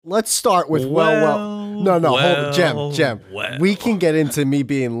Let's start with No, hold Jem. We can get into me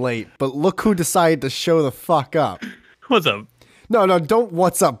being late, but look who decided to show the fuck up. What's up? No, don't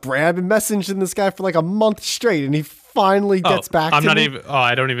what's up, Brad. I've been messaging this guy for like a month straight, and he finally gets back to me.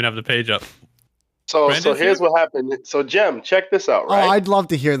 I don't even have the page up. So here's what happened. So Jem, check this out, right? Oh, I'd love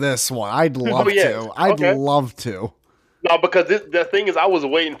to hear this one. I'd love to. I'd love to. No, because the thing is, I was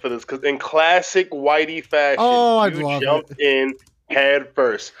waiting for this because in classic Whitey fashion, you jumped in head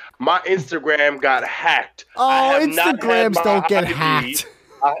first. My Instagram got hacked. Oh, Instagrams don't get hacked.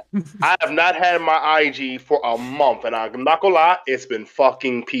 I have not had my IG for a month, and I'm not gonna lie, it's been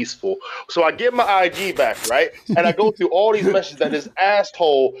fucking peaceful. So I get my IG back, right? And I go through all these messages that this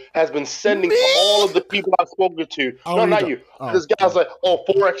asshole has been sending to all of the people I've spoken to. No, not you. This guy's like, oh,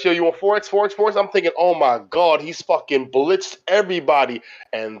 Forex, yo, you want Forex? I'm thinking, oh my God, he's fucking blitzed everybody.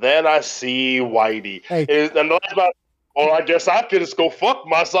 And then I see Whitey. Hey. And the last about, oh, I guess I could just go fuck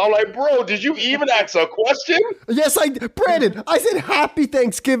myself. I'm like, bro, did you even ask a question? Yes, Brandon, I said happy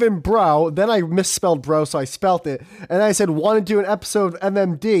Thanksgiving, bro. Then I misspelled bro, so I spelt it. And I said, want to do an episode of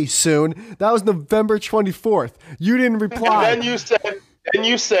MMD soon. That was November 24th. You didn't reply. And then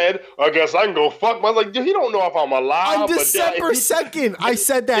you said, I guess I can go fuck myself. I was like, you don't know if I'm alive. On December 2nd, I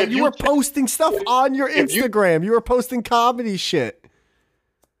said that. You were posting stuff on your Instagram. You were posting comedy shit.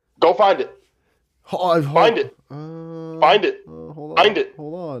 Go find it. Find it. Find it. Find it.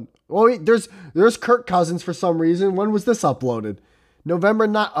 Hold on. Oh, wait, there's Kirk Cousins for some reason. When was this uploaded? November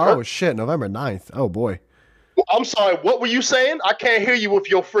 9th. Oh, shit. November 9th. Oh, boy. Well, I'm sorry. What were you saying? I can't hear you with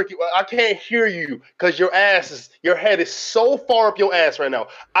your freaking... I can't hear you because your head is so far up your ass right now.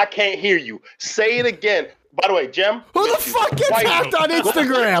 I can't hear you. Say it again. By the way, Jem... Who the fuck gets hacked on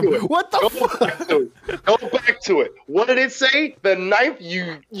Instagram? What the fuck? Go back to it. What did it say? The 9th,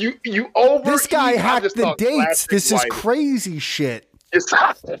 you over... This guy hacked the dates. This is crazy shit. He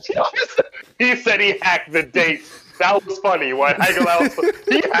said he hacked the dates. That was funny. What? He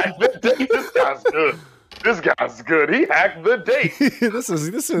hacked the dates. This guy's good. This guy's good. He hacked the date. This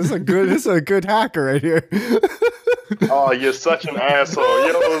is a good hacker right here. Oh, you're such an asshole.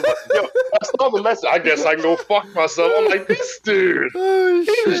 Yo, I saw the message. I guess I can go fuck myself. I'm like, this dude. Oh,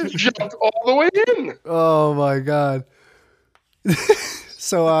 he just jumped all the way in. Oh my God.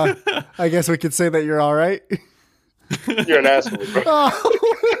 So I guess we could say that you're all right. You're an asshole, bro.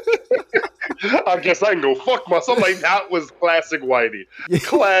 I guess I can go fuck myself. Like, that was classic Whitey.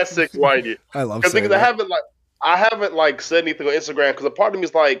 Classic Whitey. I love saying because I haven't said anything on Instagram because a part of me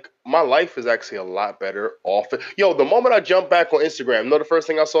is like, my life is actually a lot better off it. Yo, the moment I jumped back on Instagram, you know the first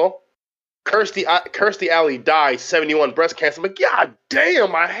thing I saw? Kirstie Alley died, 71 breast cancer. I'm like, God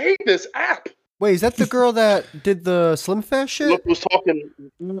damn, I hate this app. Wait, is that the girl that did the Slim Fast shit? Look who's talking.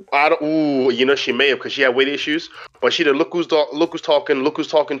 She may have because she had weight issues. But she did Look Who's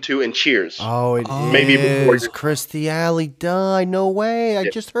Talking to and Cheers. Oh, it maybe is. Kirstie Alley died. No way. I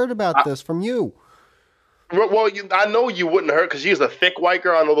just heard about this from you. Well, I know you wouldn't hurt because she's a thick white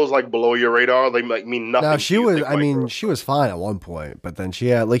girl. I know those like below your radar. They like mean nothing. No, she was. I mean, she was fine at one point, but then she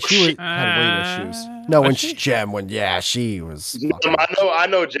had had weight issues. No, when she was. I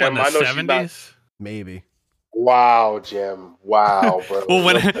know, Jem. I know 70s? She's not. Maybe. Wow, Jem. Wow, bro.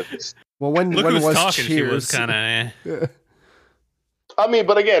 when was talking, Cheers? she was kind of. I mean,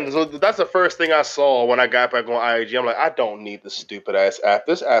 but again, so that's the first thing I saw when I got back on IG. I'm like, I don't need this stupid ass app.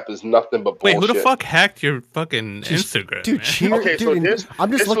 This app is nothing but bullshit. Wait, who the fuck hacked your fucking Instagram? Dude, Cheers. Okay, dude, so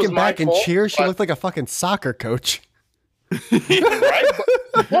I'm just looking back and Cheers. She looked like a fucking soccer coach. Right?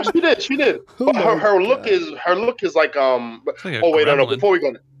 Well, she did. But her look is like oh wait, no.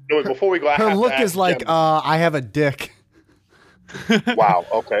 Before we go, her look is like I have a dick. Wow.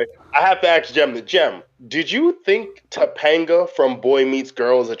 Okay. I have to ask Jem. Did you think Topanga from Boy Meets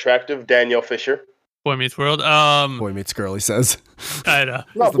Girl is attractive? Danielle Fisher. Boy Meets World. Boy Meets Girl. He says. I know.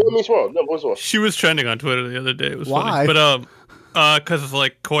 No, Boy Meets World. No, Boy Meets World. She was trending on Twitter the other day. It was Why? funny. But because it's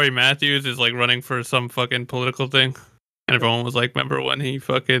like Corey Matthews is like running for some fucking political thing, and everyone was like, "Remember when he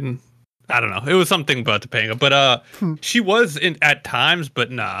fucking." I don't know. It was something about Topanga, but she was in at times, but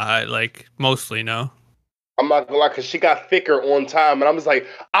nah, like mostly no. I'm not gonna lie, because she got thicker on time, and I was like,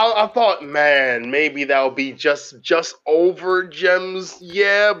 I thought, man, maybe that'll be just over Gems,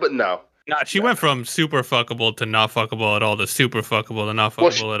 but no. Nah, she went from super fuckable to not fuckable at all to super fuckable to not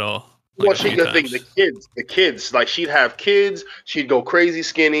fuckable at all. Well, she the thing, the kids, like she'd have kids, she'd go crazy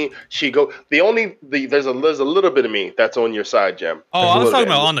skinny, she'd go. There's a little bit of me that's on your side, Jem. Oh, I was talking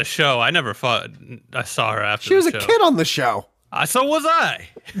about on the show. I never thought I saw her after. She was the a show. kid on the show. So was I.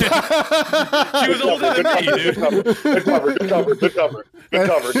 She was older than me, dude. Good cover.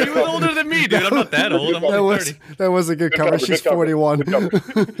 She was older than me, dude. I'm not that old. I'm only 30. That was a good cover. She's 41.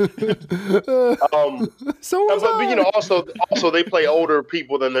 So was I. But you know, also they play older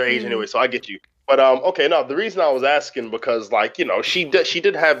people than their age anyway. So I get you. But okay, no. The reason I was asking because, like, you know, she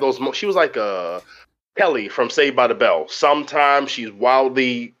did have those. She was like Kelly from Saved by the Bell. Sometimes she's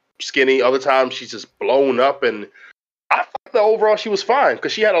wildly skinny. Other times she's just blown up and. I thought that overall she was fine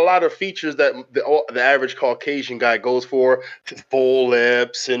because she had a lot of features that the average Caucasian guy goes for: full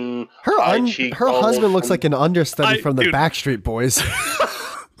lips and high cheekbones. Her husband looks like an understudy from the Backstreet Boys.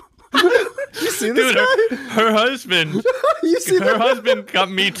 You see this guy? Her husband. Her husband got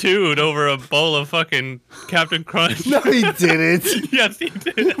me too'd over a bowl of fucking Captain Crunch. No, he didn't. Yes, he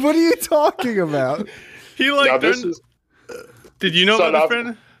did. What are you talking about? He like. Did you know about this,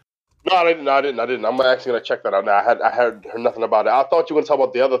 Brandon? No, I didn't. I'm actually gonna check that out now. I heard nothing about it. I thought you were gonna talk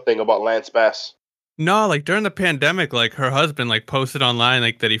about the other thing about Lance Bass. No, like during the pandemic, like her husband like posted online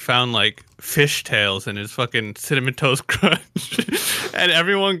like that he found like fish tails in his fucking Cinnamon Toast Crunch, and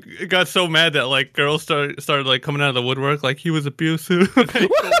everyone got so mad that like girls started like coming out of the woodwork like he was abusive,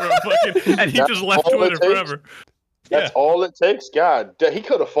 and he just left Twitter forever. That's all it takes. God, he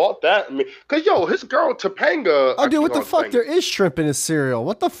could have fought that. I mean, cause his girl Topanga. Oh, dude, what the fuck? There is shrimp in his cereal.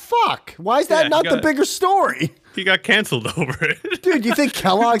 What the fuck? Why is that not the bigger story? He got canceled over it. Dude, you think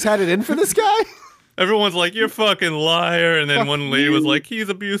Kellogg's had it in for this guy? Everyone's like, "You're a fucking liar," and then one lady was like, "He's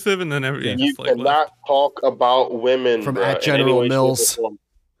abusive," and then you cannot talk about women from at General Mills.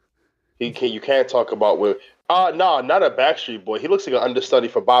 You can't talk about women. No, not a Backstreet Boy. He looks like an understudy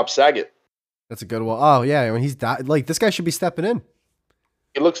for Bob Saget. That's a good one. Oh yeah, when he's died, like this guy should be stepping in.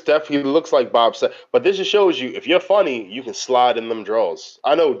 He looks like Bob Saget, but this just shows you if you're funny, you can slide in them draws.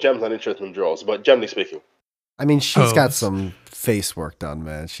 I know Jem's not interested in them draws, but generally speaking, I mean, she's got some face work done,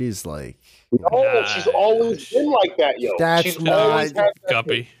 man. She's like, she's always been like that, yo. That's not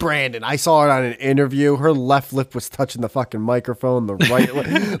Guppy. Brandon. I saw it on an interview. Her left lip was touching the fucking microphone. The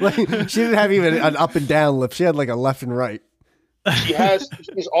right, like she didn't have even an up and down lip. She had like a left and right.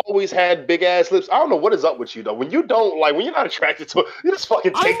 She's always had big ass lips. I don't know what is up with you though. When you don't like, when you're not attracted to her, you just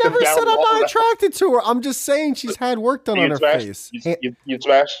fucking take them down. I never said I'm not attracted to her. I'm just saying she's had work done on her face. You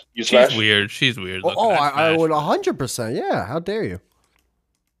smash. She's weird. She's weird. I would 100%. Yeah. How dare you?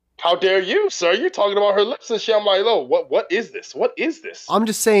 How dare you, sir? You're talking about her lips and shit. I'm like, oh, what is this? What is this? I'm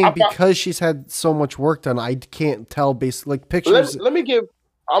just saying because she's had so much work done, I can't tell based like pictures.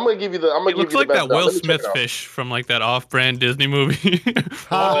 I'm gonna give you the. It looks like that Will Smith fish from like that off-brand Disney movie.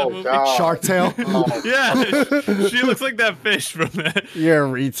 Oh God, Shark Tale. Oh. Yeah, she looks like that fish from that. You're a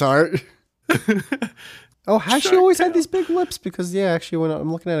retard. Oh, has she always had these big lips? Because actually, when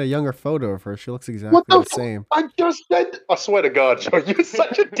I'm looking at a younger photo of her, she looks exactly the same. I just said. I swear to God, Joe, you're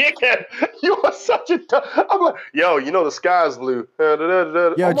such a dickhead. You are such a. I'm like, yo, you know the sky's blue.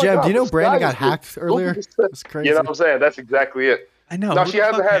 Yo, Jem, do you know Brandon got hacked earlier? That's crazy. You know what I'm saying? That's exactly it. I know. No, she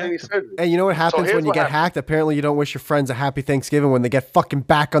hasn't had any surgery. And you know what happens when you get hacked? Apparently, you don't wish your friends a happy Thanksgiving when they get fucking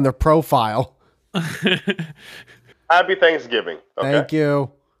back on their profile. Happy Thanksgiving. Okay? Thank you.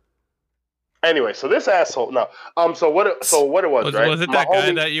 Anyway, so this asshole. No. So what it was, right? Was it that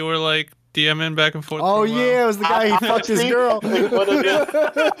guy that you were like DMing back and forth? Oh yeah, it was the guy who fucked his girl. You're like,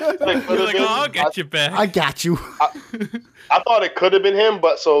 oh, I'll get you back. I got you. I thought it could have been him,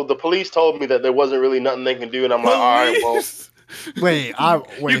 but so the police told me that there wasn't really nothing they can do, and I'm like, all right, well. Wait,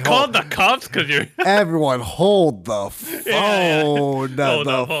 you called the cops because you're. Everyone, hold the phone. Yeah.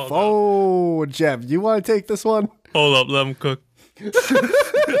 The phone. Jeff, you want to take this one? Hold up, let him cook.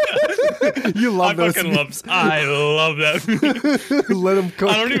 You love those. I love that. Let him cook.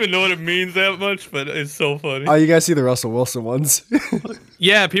 I don't even know what it means that much, but it's so funny. Oh, you guys see the Russell Wilson ones?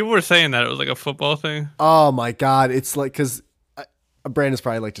 Yeah, people were saying that it was like a football thing. Oh my God, it's like because. Brandon's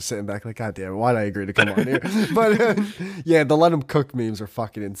probably like just sitting back like, God damn it, why did I agree to come on here? But yeah, the let him cook memes are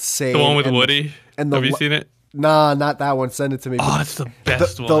fucking insane. The one with Woody? And have you seen it? Nah, not that one. Send it to me. Oh, it's the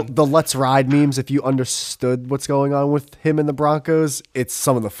best one. The Let's Ride memes, if you understood what's going on with him and the Broncos, it's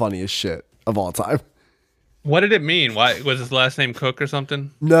some of the funniest shit of all time. What did it mean? Why was his last name Cook or something?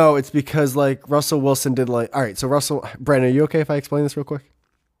 No, it's because like Russell Wilson did like, all right, so Brandon, are you okay if I explain this real quick?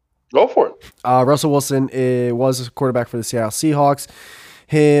 Go for it. Russell Wilson was a quarterback for the Seattle Seahawks.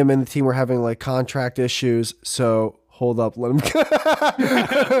 Him and the team were having like contract issues. So hold up, let him go.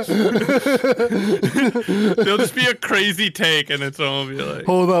 There'll just be a crazy take, and then someone will be like,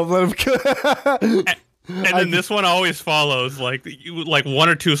 hold up, let him go. And then this one always follows. Like one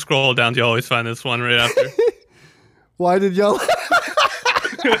or two scroll downs, you always find this one right after. Why did y'all?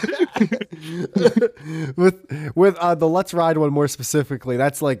 with the Let's Ride one more specifically,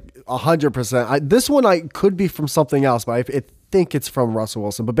 that's like 100%. This one I could be from something else, but I think it's from Russell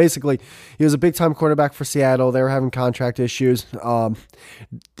Wilson. But basically, he was a big time quarterback for Seattle. They were having contract issues.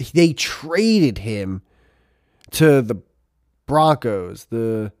 They traded him to the Broncos.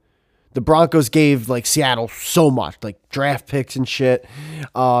 The Broncos gave like Seattle so much, like draft picks and shit.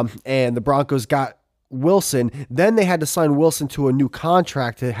 And the Broncos got Wilson. Then they had to sign Wilson to a new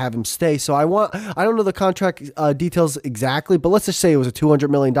contract to have him stay. So I don't know the contract details exactly, but let's just say it was a $200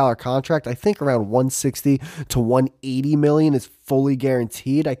 million contract. I think around 160 to 180 million is fully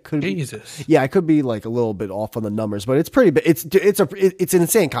guaranteed. I could be like a little bit off on the numbers, but it's pretty big. It's an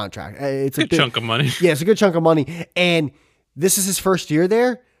insane contract. It's a good chunk of money. Yeah, it's a good chunk of money. And this is his first year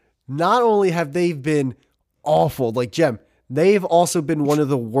there. Not only have they been awful, like Jem, they've also been one of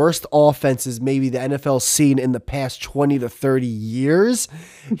the worst offenses maybe the NFL's seen in the past 20 to 30 years.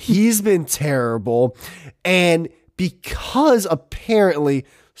 He's been terrible. And because apparently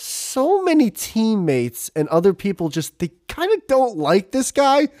so many teammates and other people they kind of don't like this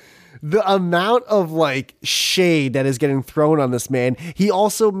guy, the amount of like shade that is getting thrown on this man. He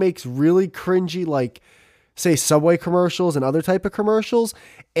also makes really cringy, like, say, Subway commercials and other type of commercials.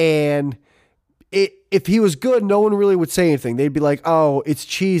 And if he was good, no one really would say anything. They'd be like, oh, it's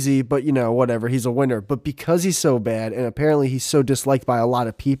cheesy, but whatever, he's a winner. But because he's so bad, and apparently he's so disliked by a lot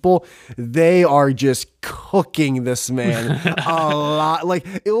of people, they are just cooking this man a lot. Like,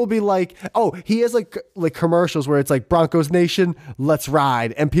 it will be like, oh, he has like commercials where it's like Broncos Nation, let's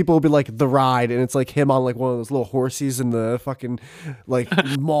ride. And people will be like, the ride. And it's like him on like one of those little horsies in the fucking like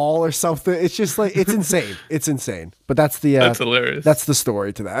mall or something. It's just like, it's insane. It's insane. But that's hilarious. That's the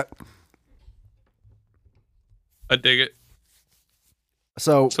story to that. I dig it.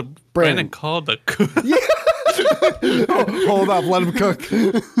 So Brandon called the cook. Yeah. Hold up, let him cook.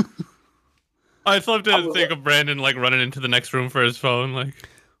 I just love to think of Brandon like running into the next room for his phone. Like,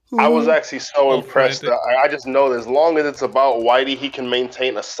 I was actually so impressed. I just know that as long as it's about Whitey, he can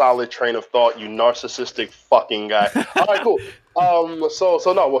maintain a solid train of thought. You narcissistic fucking guy. All right, cool. So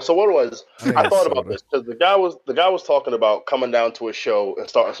what it was? I thought about this because the guy was talking about coming down to a show and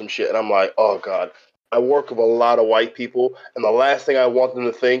starting some shit, and I'm like, oh god. I work with a lot of white people, and the last thing I want them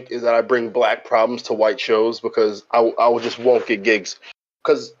to think is that I bring black problems to white shows because I just won't get gigs.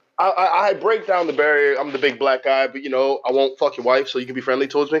 Because I break down the barrier. I'm the big black guy, but I won't fuck your wife, so you can be friendly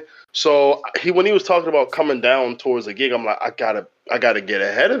towards me. So when he was talking about coming down towards a gig, I'm like, I gotta get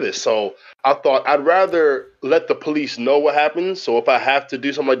ahead of this. So I thought I'd rather let the police know what happens. So if I have to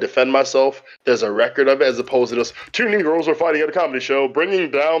do something like defend myself, there's a record of it, as opposed to just two Negroes are fighting at a comedy show,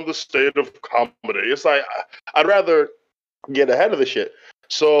 bringing down the state of comedy. It's like I'd rather get ahead of the shit.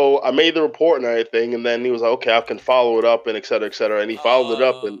 So I made the report and everything, and then he was like, okay, I can follow it up and et cetera, et cetera. And he followed it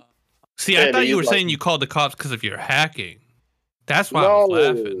up. And see, I thought you were saying you called the cops because of your hacking. That's why I was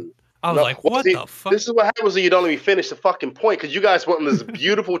laughing. I was like, what the fuck? This is what happens when you don't let me finish the fucking point, because you guys went on this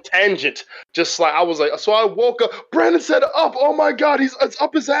beautiful tangent. Just like, I was like, so I woke up, Brandon said up, oh my God, it's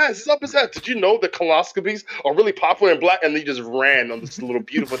up his ass, it's up his ass. Did you know that coloscopies are really popular in black? And they just ran on this little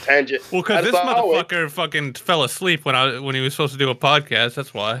beautiful tangent. Well, because this motherfucker fucking fell asleep when he was supposed to do a podcast,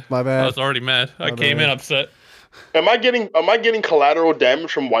 that's why. My bad. I was already mad. I came in upset. Am I getting collateral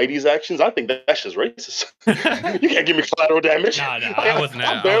damage from Whitey's actions? I think that's just racist. You can't give me collateral damage. No, I wasn't.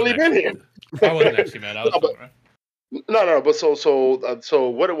 I've barely been here. I wasn't actually mad. I was No. But so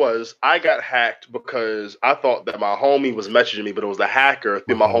what it was, I got hacked because I thought that my homie was messaging me, but it was the hacker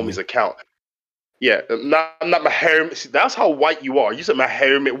through my homie's account. Yeah, not my hair. See, that's how white you are. You said my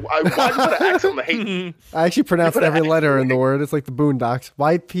hair. Why do you put an accent on the hate? I actually pronounced every letter in the word. It's like the Boondocks.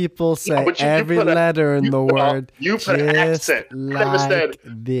 White people say every letter in the word. You put an accent. Never said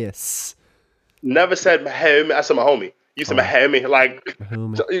this. Never said my homie. I said my homie. You said my homie. Like,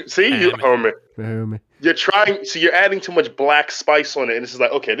 see, you homie. My homie. You're trying. So you're adding too much black spice on it, and this is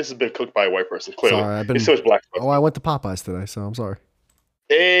like, okay, this has been cooked by a white person. Clearly, sorry, it's too much black spice. Oh, I went to Popeyes today, so I'm sorry.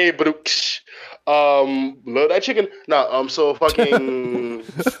 Hey, but love that chicken. No, so fucking.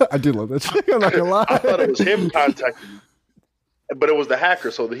 I do love that chicken. I'm not gonna lie. I thought it was him contacting me, but it was the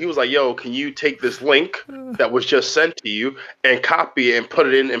hacker. So he was like, "Yo, can you take this link that was just sent to you and copy it and put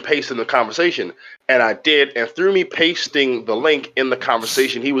it in and paste it in the conversation?" And I did, and through me pasting the link in the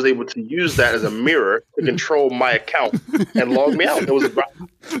conversation, he was able to use that as a mirror to control my account and log me out. It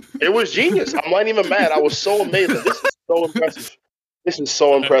was genius. I'm not even mad. I was so amazed. This is so impressive. This is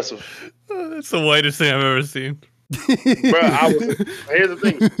so impressive. That's the whitest thing I've ever seen. Bro, here's the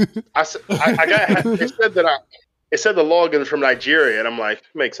thing. It said the login from Nigeria, and I'm like,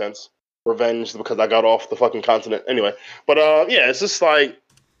 makes sense. Revenge because I got off the fucking continent. Anyway, but yeah, it's just like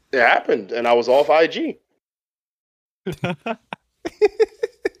It happened, and I was off IG. Yeah.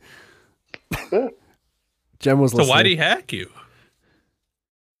 Jem was listening. So why'd he hack you?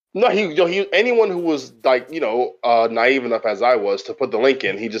 No, he anyone who was like, naive enough as I was to put the link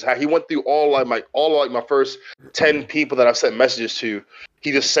in, he went through all my first 10 people that I've sent messages to.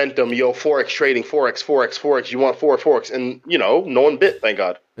 He just sent them, Forex trading, Forex. You want Forex, and no one bit. Thank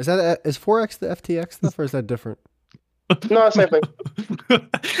God. Is Forex the FTX stuff, or is that different? No, same thing.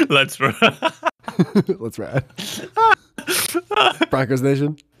 Let's rad. Broncos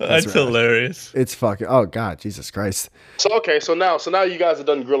Nation. That's hilarious. It's fucking. Oh God, Jesus Christ. So now you guys are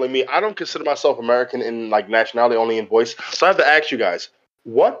done grilling me. I don't consider myself American in like nationality, only in voice. So I have to ask you guys,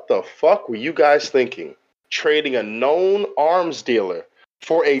 what the fuck were you guys thinking? Trading a known arms dealer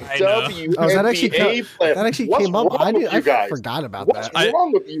for a WNBA player. That actually came up. I forgot about that. What's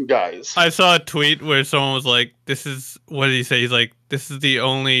wrong with you guys? I saw a tweet where someone was like, "This is what did he say?" He's like, "This is the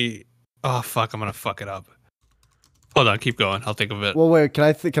only." Oh fuck! I'm gonna fuck it up. Hold on, keep going. I'll think of it. Well, wait.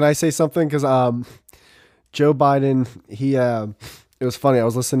 Can I say something? Because Joe Biden, it was funny. I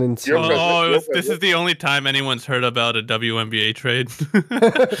was listening to. This is the only time anyone's heard about a WNBA trade.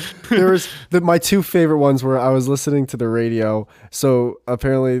 There was my two favorite ones where I was listening to the radio. So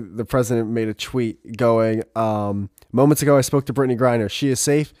apparently the president made a tweet going, moments ago I spoke to Brittany Griner. She is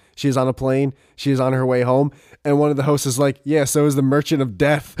safe. She is on a plane. She is on her way home. And one of the hosts is like, yeah, so is the Merchant of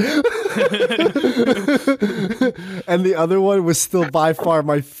Death. And the other one was still by far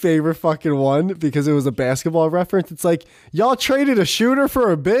my favorite fucking one because it was a basketball reference. It's like, y'all traded a shooter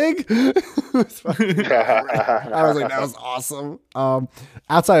for a big? I was like, that was awesome.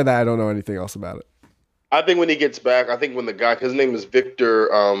 Outside of that, I don't know anything else about it. I think when he gets back, when the guy, his name is Victor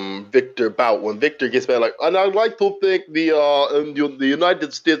Bout, when Victor gets back, and I'd like to thank the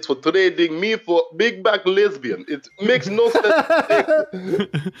United States for trading me for big back lesbian. It makes no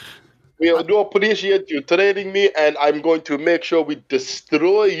sense. We do appreciate you trading me, and I'm going to make sure we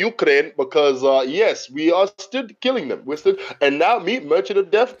destroy Ukraine because, yes, we are still killing them. And now me, Merchant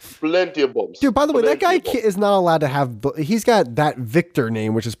of Death, plenty of bombs. Dude, by the way, that guy is not allowed to have. He's got that Victor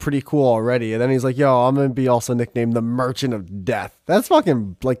name, which is pretty cool already. And then he's like, "Yo, I'm gonna be also nicknamed the Merchant of Death." That's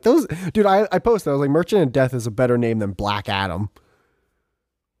fucking like those, dude. I posted. I was like, Merchant of Death is a better name than Black Adam.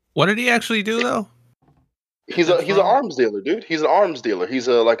 What did he actually do though? He's an arms dealer, dude. He's an arms dealer. He's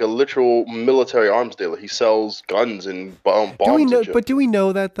a literal military arms dealer. He sells guns and bombs. Do we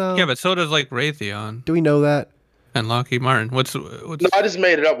know that though? Yeah, but so does like Raytheon. Do we know that? And Lockheed Martin. What's? No, I just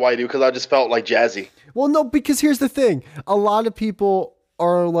made it up, Whitey, because I just felt like jazzy. Well, no, because here's the thing. A lot of people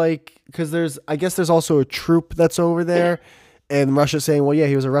are like, because I guess there's also a troop that's over there. And Russia's saying, well, yeah,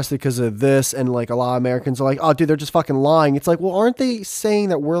 he was arrested because of this. And like a lot of Americans are like, oh, dude, they're just fucking lying. It's like, well, aren't they saying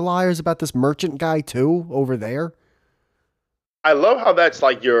that we're liars about this merchant guy too over there? I love how that's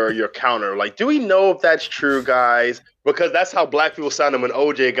like your counter. Like, do we know if that's true, guys? Because that's how black people sounded when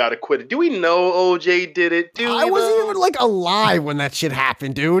OJ got acquitted. Do we know OJ did it? I wasn't even like alive when that shit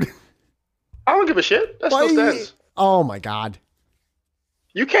happened, dude. I don't give a shit. That still stands. Oh my God.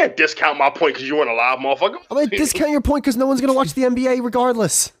 You can't discount my point because you weren't alive, motherfucker. I'm going to discount your point because no one's going to watch the NBA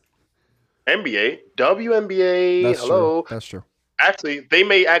regardless. NBA? WNBA? That's hello? True. That's true. Actually, they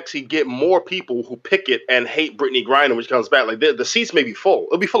may actually get more people who pick it and hate Brittany Griner, which comes back. Like, the seats may be full.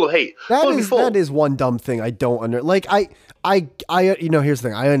 It'll be full of hate. That is one dumb thing I don't under... Like, I here's the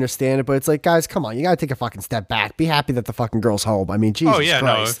thing. I understand it, but it's like, guys, come on. You got to take a fucking step back. Be happy that the fucking girl's home. I mean, Jesus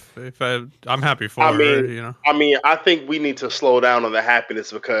Christ. No. If I'm happy for her, you know. I mean, I think we need to slow down on the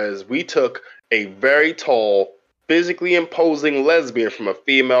happiness because we took a very tall, physically imposing lesbian from a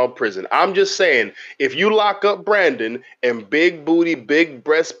female prison. I'm just saying, if you lock up Brandon in big booty, big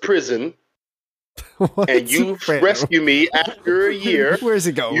breast prison, and you rescue me after a year. Where's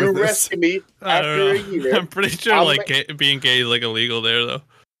it going? You rescue me after a year. I'm pretty sure being gay is like illegal there though.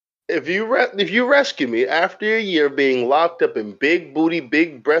 If you rescue me after a year being locked up in big booty,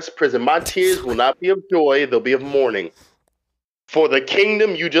 big breast prison, my tears will not be of joy; they'll be of mourning for the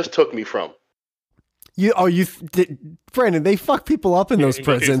kingdom you just took me from. Brandon, they fuck people up in those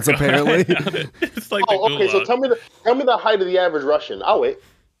prisons apparently. It's like okay. So tell me the height of the average Russian. I'll wait.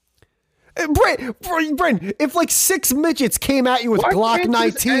 Brent, if like 6 midgets came at you with Glock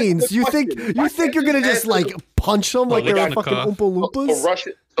 19s, you think you're gonna just like punch them like they're fucking Oompa Loompas?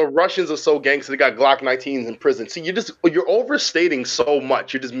 The Russians are so gangster. They got Glock 19s in prison. See, you're overstating so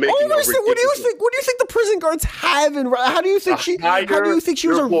much. You're just making. What do you think the prison guards have? And how do you think she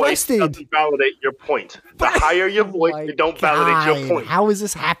was arrested? Doesn't validate your point. The higher your voice, it don't validate your point. How is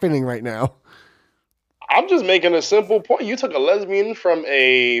this happening right now? I'm just making a simple point. You took a lesbian from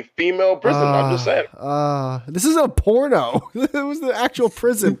a female prison. I'm just saying. This isn't a porno. It was the actual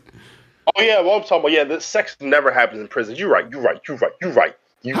prison. Oh yeah, well I'm talking about the sex never happens in prison. You're right.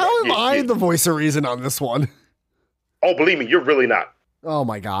 How am I the voice of reason on this one? Oh, believe me, you're really not. Oh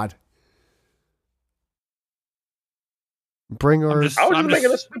my god. Bring our I was just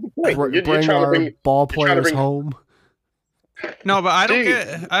making a simple point. You're bring trying to our bring ball players home. No, but I don't Dude.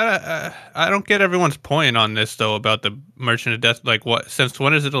 get I don't get everyone's point on this though about the merchant of death. Like, what? Since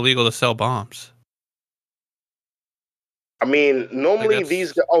when is it illegal to sell bombs? I mean, normally Like,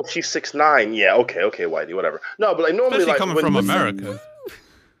 these. Oh, she's 6'9". Yeah, okay, Whitey, whatever. No, but like normally, Especially like coming when, from when- America.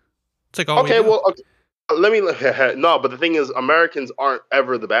 It's like all we Okay, do. well, okay, let me. No, but the thing is, Americans aren't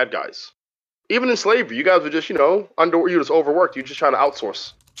ever the bad guys. Even in slavery, you guys were just, you just overworked. You're just trying to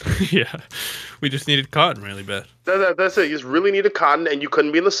outsource. Yeah, we just needed cotton really bad. That's it. You just really needed cotton, and you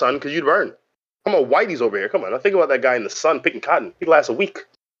couldn't be in the sun because you'd burn. Come on, Whitey's over here. Come on, I think about that guy in the sun picking cotton. He'd last a week.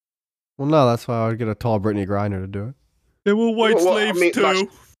 Well, no, that's why I would get a tall Brittany Griner to do it. There were white Well, I slaves mean, too.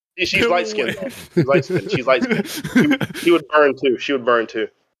 She's light skinned. She's light skinned. She's light skinned. She would burn too. She would burn too.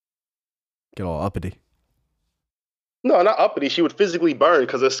 Get all uppity. No, not uppity. She would physically burn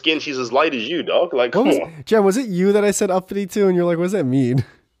because her skin. She's as light as you, dog. Like, come on. Jen, was it you that I said uppity to? And you're like, what does that mean?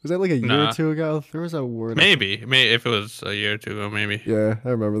 Was that like a year Nah. or two ago? There was a word. Maybe if it was a year or two ago, maybe. Yeah, I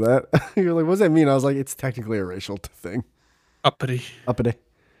remember that. You're like, what does that mean? I was like, it's technically a racial thing. Uppity. Uppity.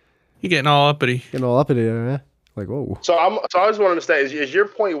 You getting all uppity? Getting all uppity there, yeah. Like, whoa. So I just want to understand: is your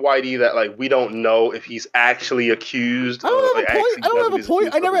point, Whitey, that like we don't know if he's actually accused? I don't have a point. actually I don't does have what a he's point.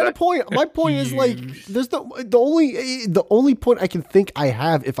 accused I of? never Is had a that- point. My point is like, there's the only point I can think I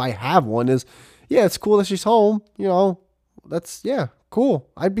have, if I have one, is yeah, it's cool that she's home. You know, that's cool.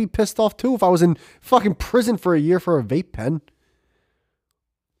 I'd be pissed off too if I was in fucking prison for a year for a vape pen.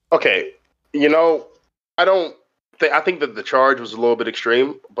 Okay, I don't. I think that the charge was a little bit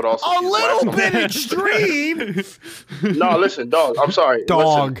extreme, but also A she's little black. bit extreme. No, listen, dog. I'm sorry,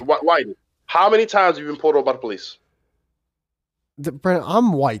 Dog. Listen, Whitey, how many times have you been pulled over by the police? Brandon,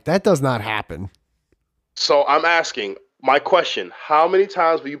 I'm white. That does not happen. So I'm asking my question: how many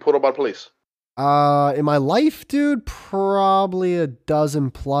times were you pulled over by the police? In my life, dude, probably a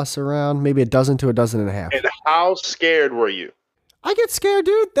dozen plus around, maybe a dozen to a dozen and a half. And how scared were you? I get scared,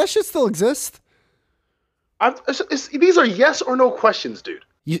 dude. That shit still exists. These are yes or no questions, dude.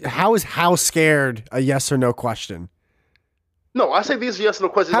 How scared a yes or no question? No, I say these are yes or no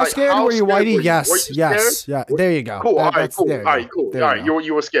questions. How like, scared were you, scared Whitey? were Yes, Were you yes, scared? yeah. There you go. Cool. All right, That's- cool. there All you go. right, cool. There All you right, go.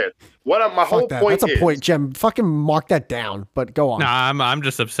 you were scared. My whole Fuck that. point That's a is point, Jem. Fucking mark that down. But go on. Nah, I'm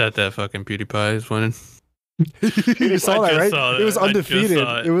just upset that fucking PewDiePie is winning. You saw I that, just right? saw It was that. I just undefeated.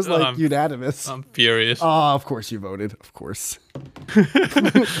 saw it. It was like unanimous. I'm furious. Oh, of course you voted. Of course.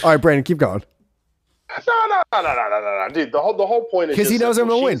 All right, Brandon, keep going. No, dude. The whole point is Because he just knows I'm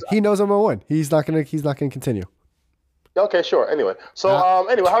simple. gonna win. She's- He knows I'm gonna win. He's not gonna continue. Okay, sure. Anyway, so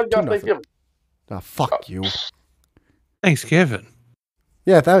anyway, how did y'all 2-0. Thanksgiving? Ah, fuck you. Thanksgiving.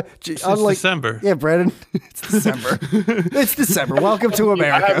 Yeah, It's unlike December. yeah, Brandon. It's December. It's December. Welcome to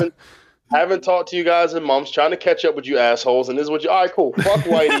America. I haven't talked to you guys in months, trying to catch up with you assholes, and this is what you. All right, cool. Fuck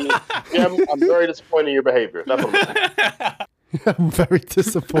Whitey. Jim, I'm very disappointed in your behavior. That's what I'm saying. I'm very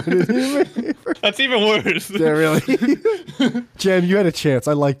disappointed in you. That's even worse. Yeah, really. Jen, you had a chance.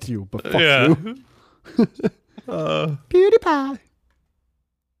 I liked you, but fuck you. PewDiePie.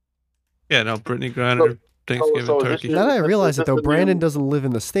 Yeah, no, Brittany Griner, Thanksgiving so turkey. this Now that I This- realize this it, though, the new- Brandon doesn't live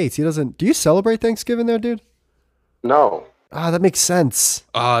in the States. He doesn't. Do you celebrate Thanksgiving there, dude? No. Ah, that makes sense.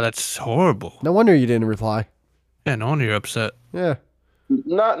 Oh, that's horrible. No wonder you didn't reply. Yeah, no wonder you're upset. Yeah.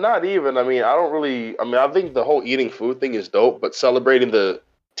 Not even. I mean, I don't really. I mean, I think the whole eating food thing is dope, but celebrating the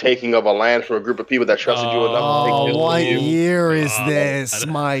taking of a land from a group of people that trusted you enough to Oh, take this what from you. year is Oh, this?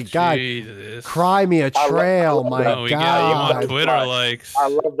 My God. Jesus. Cry me a trail, my Oh, we got you on God. Twitter likes. I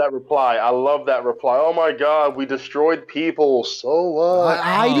love that reply. Oh my God, we destroyed people. So what?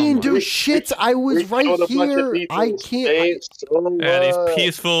 I didn't do shit. I was We right killed a bunch of here. people I in can't. space. So Yeah, these what?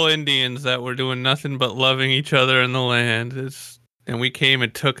 peaceful Indians that were doing nothing but loving each other in the land. And we came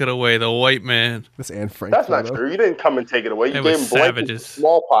and took it away, the white man. This Anne Frank That's not photo. true. You didn't come and take it away. You They gave were them blanket savages.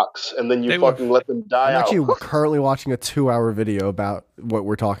 smallpox, and then you They were- fucking let them die I'm out. actually currently watching a 2-hour video about what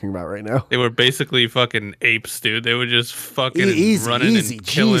we're talking about right now. They were basically fucking apes, dude. They were just fucking Easy, running easy. and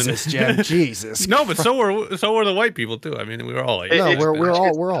killing. Jesus, Jen. Jesus. No, but so were the white people too. I mean, we were all apes. No, It's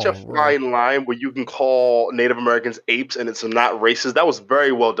we're such all- a fine line where you can call Native Americans apes and it's not racist. That was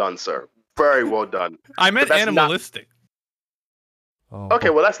very well done, sir. Very well done. I meant But that's not- animalistic. Oh, Okay,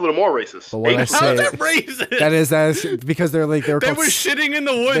 well that's a little more racist. But when I How say is that racist? that is because they were They called were shitting in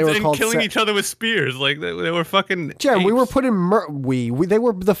the woods and killing each other with spears. Like they were fucking. Jen, we were apes. putting they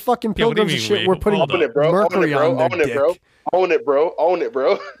were the fucking Yeah, what do you pilgrims and mean shit. we? We're putting Hold up. mercury on their dick. Own it, bro. Own it,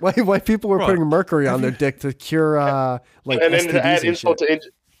 bro. White people were Bro, putting mercury on their dick to cure like And then to add STDs and shit.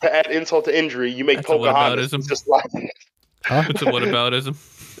 to add insult to injury, you make That's a Pocahontas whataboutism. just like. Huh? It's a whataboutism.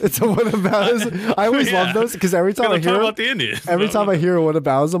 It's a whataboutism. I always love those because every time I Talk hear about the Indians. every time I hear a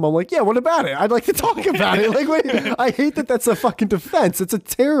whataboutism, I'm like, yeah, what about it? I'd like to talk about it. Like, wait, I hate that that's a fucking defense. It's a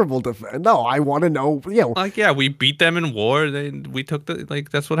terrible defense. No, I want to know. Like, yeah, we beat them in war. We took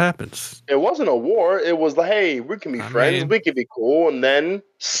that's what happens. It wasn't a war. It was like, hey, we can be friends. We can be cool. And then,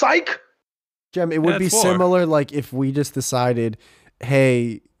 psych. Jem, it would be That's war. similar like if we just decided,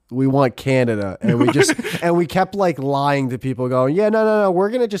 hey, we want Canada, and we just and we kept like lying to people, going, yeah, no, we're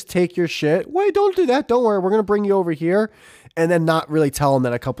gonna just take your shit. Wait, don't do that. Don't worry, we're gonna bring you over here, and then not really tell them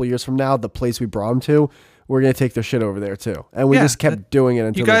that a couple of years from now, the place we brought them to, we're gonna take their shit over there too. And we just kept doing it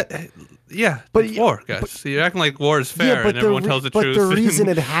until but it's war, guys. So you're acting like war is fair, and everyone tells the truth. But the reason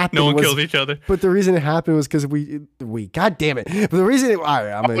it happened, no one kills each other. But the reason it happened was because we, God damn it. But the reason,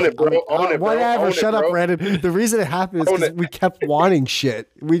 whatever, shut up, Brandon. The reason it happened is because we kept wanting shit.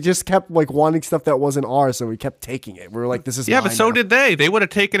 We just kept like wanting stuff that wasn't ours, and we kept taking it. We were like, this is but so did they. They would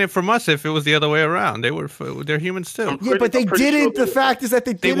have taken it from us if it was the other way around. They're humans too. Yeah, but they didn't. The fact is that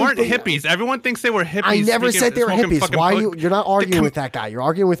they didn't. They weren't hippies. Everyone thinks they were hippies. I never said they were hippies. Why you're not arguing with that guy? You're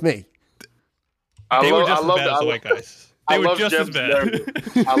arguing with me. They were just as bad as the white guys. They were just as bad.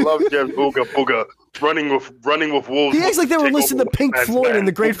 I love Jem's Booga Booga running with wolves. He acts like they were listening to Pink Floyd and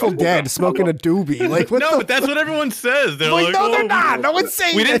the Grateful Dead, smoking a doobie. Like, but that's what everyone says. They're like, no, they're not. No one's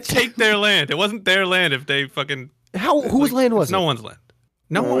saying we that. didn't take their land. It wasn't their land if they fucking. Whose land was it? No one's land.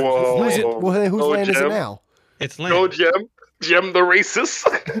 No one. Whose land is it now? It's land. Go, Jem the racist.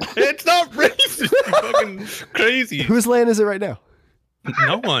 It's not racist. You fucking crazy. Whose land is it right now?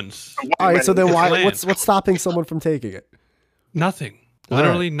 No one's. All right, so then Land. what's stopping someone from taking it? Nothing.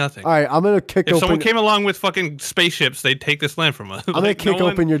 Literally nothing. All right, I'm gonna kick If open. someone came along with fucking spaceships, they'd take this land from us. I'm gonna kick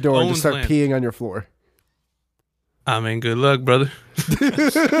open your door and just start land. peeing on your floor. I mean, good luck, brother. You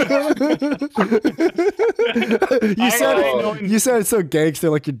said it's so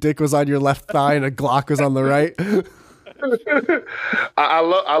gangster, like your dick was on your left thigh and a Glock was on the right.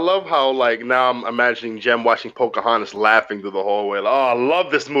 I love how like now I'm imagining Jem watching Pocahontas laughing through the whole way. Like, oh, I love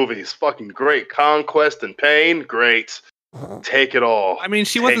this movie. It's fucking great. Conquest and pain, great. Take it all. I mean,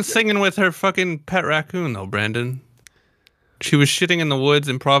 she wasn't singing with her fucking pet raccoon though, Brandon. She was shitting in the woods,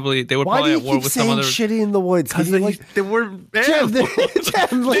 and they were probably at war with some other. Shitty in the woods? Because they were they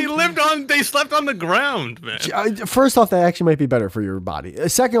slept on the ground, man. First off, that actually might be better for your body.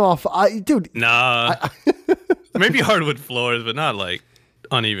 Second off, dude. Nah. Maybe hardwood floors, but not like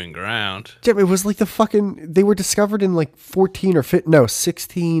uneven ground. Jim, it was like they were discovered in like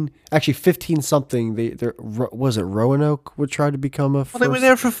 16, actually 15 something. Was it Roanoke would try to become a first? Well, they were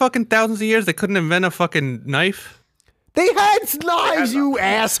there for fucking thousands of years. They couldn't invent a fucking knife. They had knives, you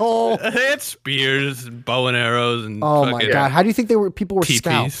asshole. They had spears, bow and arrows, and oh my god! How do you think people were teepees.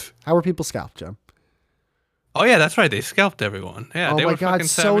 scalped? How were people scalped, Jim? Oh yeah, that's right. They scalped everyone. Yeah. Oh they my were god! fucking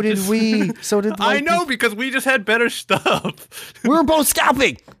So did savages. we. So did. I know because we just had better stuff. We were both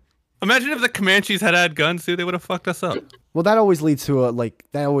scalping. Imagine if the Comanches had guns, dude. They would have fucked us up. Well, that always leads to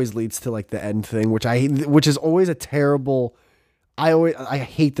the end thing, which is always a terrible. I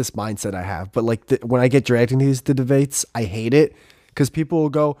hate this mindset I have, but like when I get dragged into these debates, I hate it because people will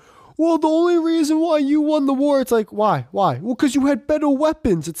go, well, the only reason why you won the war, it's like, why? Well, because you had better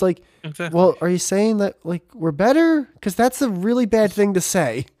weapons. It's like, exactly. Well, are you saying that like we're better? Because that's a really bad thing to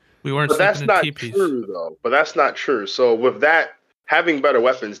say. We weren't. But that's not teepees. true, though. But that's not true. So with that, having better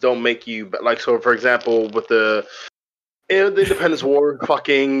weapons don't make you like. So for example, with the Independence War,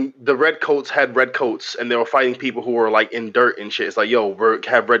 fucking the redcoats had red coats, and they were fighting people who were like in dirt and shit. It's like, yo, we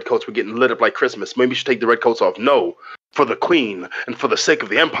have red coats. We're getting lit up like Christmas. Maybe you should take the red coats off. No. For the queen and for the sake of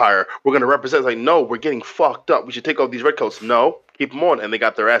the empire, we're going to represent. It's like, no, we're getting fucked up. We should take off these red coats. No, keep them on. And they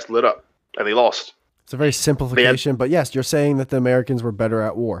got their ass lit up. And they lost. It's a very simplification. But yes, you're saying that the Americans were better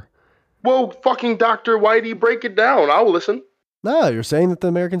at war. Well, fucking Dr. Whitey, break it down. I'll listen. No, you're saying that the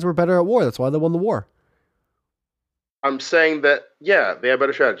Americans were better at war. That's why they won the war. I'm saying that, yeah, they have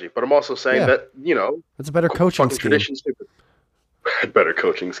better strategy. But I'm also saying that, you know. It's a better coaching scheme. Tradition stupid. Better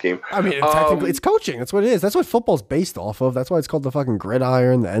coaching scheme. I mean, technically, it's coaching. That's what it is. That's what football's based off of. That's why it's called the fucking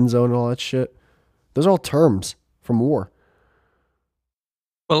gridiron, the end zone, and all that shit. Those are all terms from war.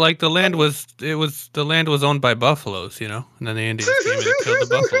 But like the land was owned by buffaloes, you know, and then the Indians came in and killed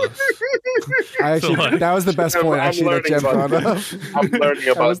the buffaloes. I actually, So, like, that was the best point actually that Jem brought up. I'm learning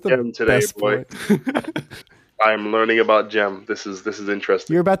That was about the Gem today, best boy. point. I'm learning about Gem. This is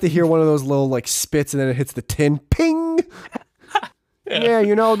interesting. You're about to hear one of those little like spits, and then it hits the tin. Ping. Yeah,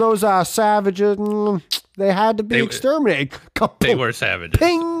 you know those savages. They had to be exterminated. They were savages.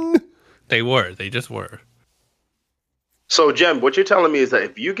 Ping. They were. They just were. So, Jem, what you're telling me is that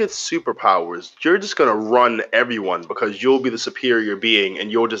if you get superpowers, you're just gonna run everyone because you'll be the superior being,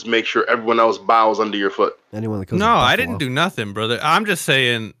 and you'll just make sure everyone else bows under your foot. Anyone that kills No, I didn't do nothing, brother. I'm just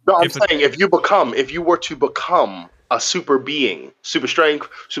saying. No, I'm saying if you were to become a super being, super strength,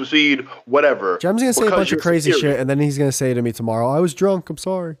 super speed, whatever. Jem's gonna say a because bunch of you're crazy superior. shit, and then he's gonna say to me tomorrow, "I was drunk. I'm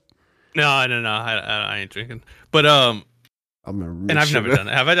sorry." No. I ain't drinking. But I'm gonna. and I've never done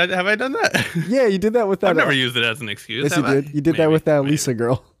that. Have I done that? Yeah, you did that with that. I've never used it as an excuse. Yes, you did. You did that with that Lisa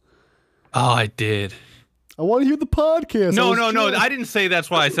girl. Oh, I did. I want to hear the podcast. No. I didn't say that's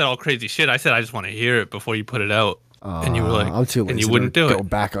why I said all crazy shit. I said I just want to hear it before you put it out. And you were like, I'm too lazy. and you wouldn't do go it.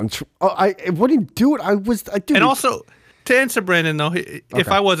 back on. I wouldn't do it. I do. And also, to answer Brandon though, if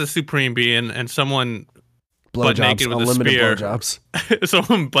I was a supreme being and someone butt naked with a spear,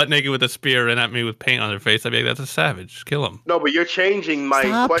 someone butt naked with a spear ran at me with paint on their face, I'd be like, that's a savage. Kill him. No, but you're changing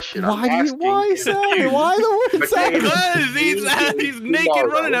my question. Why the word savage? Because he's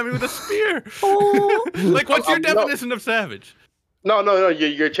naked running at me with a spear. Like, what's your definition of savage? No.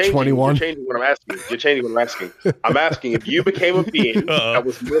 You're changing. 21. You're changing what I'm asking. You're changing what I'm asking. I'm asking if you became a being that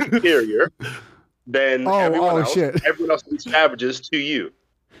was more superior than everyone else would be savages to you.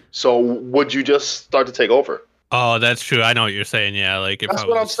 So would you just start to take over? Oh, that's true. I know what you're saying. Yeah, like if that's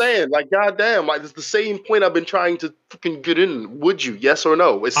what I'm saying. Like, goddamn, like it's the same point I've been trying to fucking get in. Would you? Yes or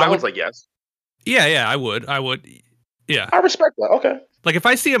no? It sounds like yes. Yeah, I would. Yeah, I respect that. Okay. Like if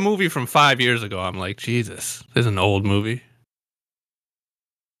I see a movie from 5 years ago, I'm like, Jesus, this is an old movie.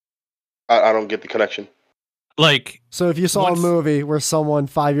 I don't get the connection. Like, so if you saw a movie where someone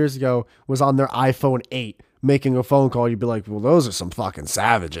 5 years ago was on their iPhone 8 making a phone call, you'd be like, well, those are some fucking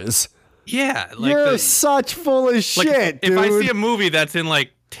savages. Yeah. Like you're such full of shit, dude. If I see a movie that's in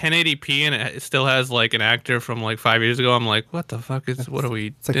like 1080p and it still has like an actor from like 5 years ago, I'm like, what the fuck what are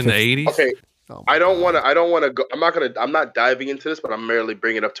we like in the 80s? Okay. I don't want to go. I'm not diving into this, but I'm merely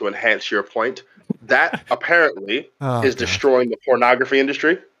bringing it up to enhance your point. That apparently is destroying the pornography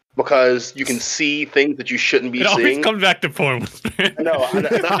industry. Because you can see things that you shouldn't be seeing. It always comes back to porn. No,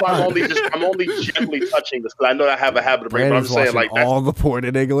 that's why I'm only gently touching this because I know I have a habit of brain. But I'm just saying, like, all the porn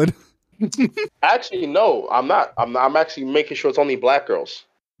in England. Actually, no, I'm not. I'm actually making sure it's only black girls.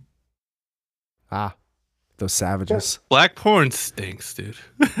 Those savages. Black porn stinks, dude.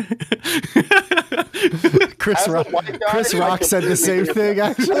 Chris Rock said the same thing.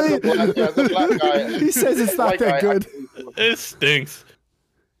 Actually, as a black guy, he says it's not that good. It stinks.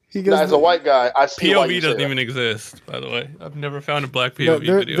 He goes, as a white guy, I see POV doesn't even exist. By the way, I've never found a black POV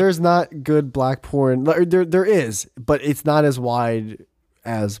video. There's not good black porn. There is, but it's not as wide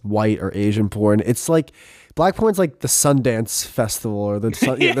as white or Asian porn. It's like black porn's like the Sundance Festival or the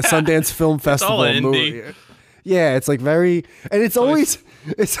Sundance Film Festival movie. Yeah, it's like very, and it's always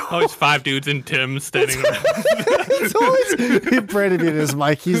 5 dudes in Tim's standing around. It's always Brandon in his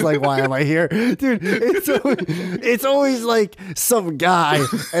mic. He's like, "Why am I here, dude?" It's always like some guy,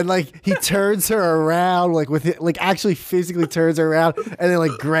 and like he turns her around, like with it, like actually physically turns her around, and then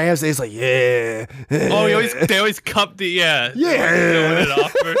like grabs it. He's like, "Yeah." Oh, they always cup the yeah. It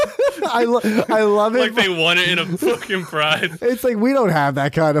off I love it. Like they won it in a fucking prize. It's like we don't have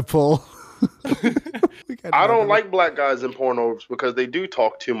that kind of pull. I don't like black guys in pornos because they do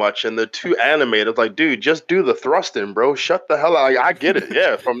talk too much and they're too animated. Like, dude, just do the thrusting, bro. Shut the hell up. I get it.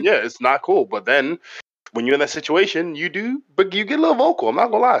 It's not cool. But then when you're in that situation, you get a little vocal. I'm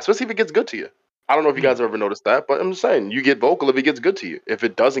not gonna lie, especially if it gets good to you. I don't know if you guys have ever noticed that, but I'm just saying you get vocal if it gets good to you. If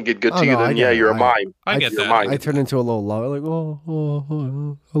it doesn't get good to you, then you're a mime. I get that. I turn into a little love, like,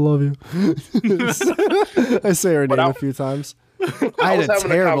 oh, I love you. I say her name a few times. I had a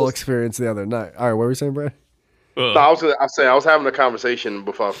terrible experience the other night. All right, what were you saying, Brad? No, I was having a conversation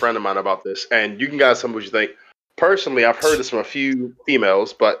with a friend of mine about this, and you can guys tell me what you think. Personally, I've heard this from a few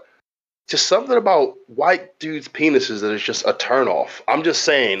females, but just something about white dudes' penises that is just a turnoff. I'm just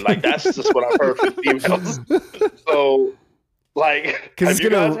saying, like that's just what I've heard from females. So, like, because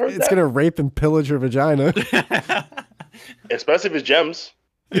it's gonna rape and pillage your vagina, especially if it's gems.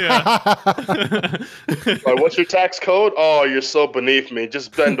 Yeah. Like, what's your tax code? Oh, you're so beneath me.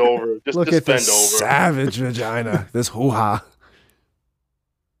 Just bend over. Just look just at bend this over. Savage vagina. This hoo-ha.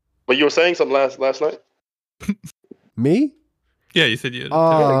 But you were saying something last night? Me? Yeah, you said you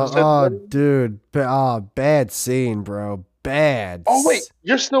had dude. Bad scene, bro. Bad. Oh, wait.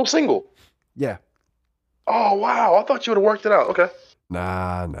 You're still single? Yeah. Oh wow, I thought you would have worked it out. Okay.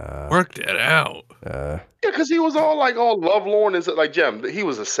 Nah. Worked it out. Yeah, because he was all lovelorn and like Gem. He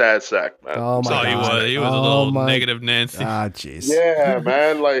was a sad sack, man. Oh my God. He was a Oh little my- negative Nancy. Ah, jeez. Yeah,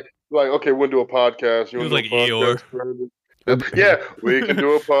 man. Like okay, we'll do a podcast. He was like Eeyore. Yeah, we can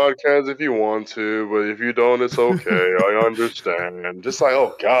do a podcast if you want to, but if you don't, it's okay. I understand. Just like,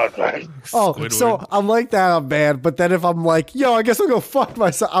 oh God, man. Oh, Squidward. so I'm like that, I'm bad. But then if I'm like, yo, I guess I'll go fuck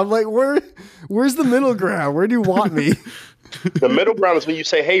myself. I'm like, where's the middle ground? Where do you want me? The middle ground is when you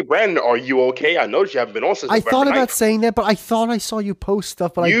say, "Hey, Brandon, are you okay? I noticed you haven't been on since." I November thought about 9th." saying that, but I thought I saw you post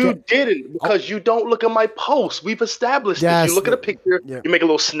stuff. But You didn't because you don't look at my posts. We've established Yes, this. You look at a picture, yeah. you make a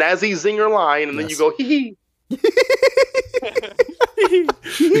little snazzy zinger line, and then you go, hee hee.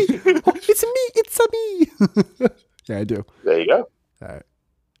 It's a me. Yeah, I do. There you go. All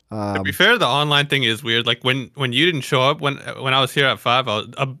right. To be fair, the online thing is weird. Like when you didn't show up when I was here at 5,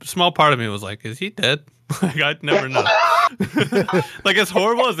 a small part of me was like, "Is he dead?" Like I'd never know. Like as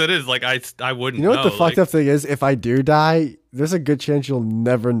horrible as it is, like I wouldn't. You know what the like, fucked up thing is? If I do die, there's a good chance you'll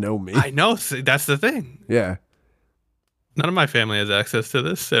never know me. I know. See, that's the thing. Yeah. None of my family has access to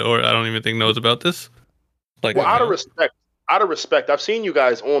this, or I don't even think knows about this. Like, Well, out of respect, I've seen you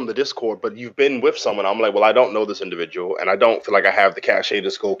guys on the Discord, but you've been with someone. I'm like, well, I don't know this individual, and I don't feel like I have the cachet to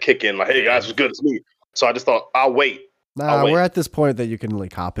just go kick in. Like, hey guys, as good as me. So I just thought I'll wait. Nah, wait. we're at this point that you can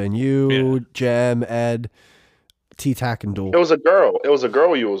like hop in. You, Jem, Ed, T-Tac, and Duel. It was a girl. It was a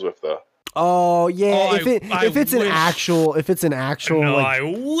girl you was with though. Oh yeah, Oh, if it's an actual no, like, I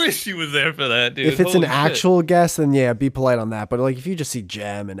wish he was there for that, dude. if it's an Holy shit. actual guest, then yeah, be polite on that. But like if you just see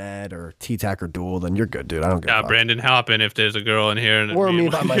Jem and Ed or T-Tac or Duel, then you're good, dude. I don't give a fuck. Brandon, hop in if there's a girl in here. And Or me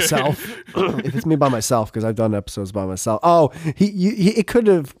by myself. If it's me by myself, because I've done episodes by myself. Oh, it could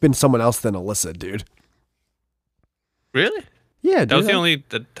have been someone else than Alyssa, dude. Really? Yeah, dude. That was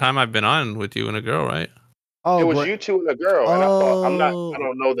the time I've been on with you and a girl, right? Oh, It was but you two and a girl, and I thought I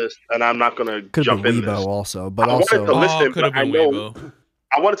don't know this, and I'm not gonna could have jump been in Weibo this. also, but I wanted also to listen, could have but I been know Weibo.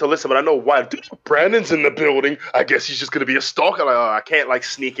 I wanted to listen, but I know why. Dude, Brandon's in the building. I guess he's just gonna be a stalker. Like, I can't like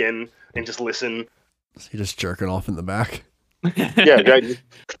sneak in and just listen. you're just jerking off in the back, Yeah, Jay.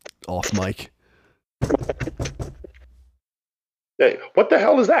 off mic. Hey, what the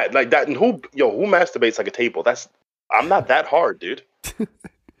hell is that? Like that? And who masturbates like a table? I'm not that hard, dude.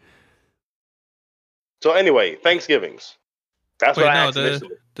 So anyway, Thanksgivings. That's Wait, what I no, asked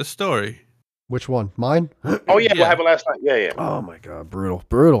initially. the story. Which one? Mine? Oh yeah, Yeah. what happened last night? Yeah. Oh my god, brutal.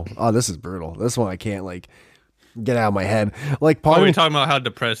 Oh, this is brutal. This one I can't like get out of my head. Like part Oh, of we me, were talking about how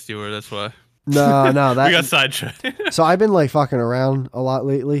depressed you were. That's why no, we got that. sidetracked. So I've been like fucking around a lot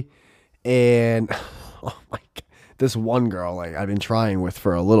lately, and oh my god, this one girl like I've been trying with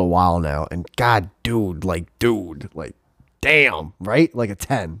for a little while now, and god, dude, like damn, right? Like a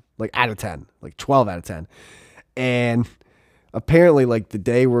 10, like out of 10, like 12 out of 10, and apparently like the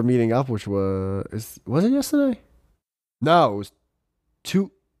day we're meeting up, which was it yesterday? No, it was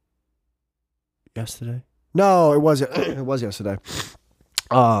yesterday. No, it was yesterday.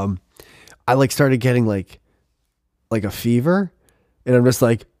 I like started getting like a fever, and I'm just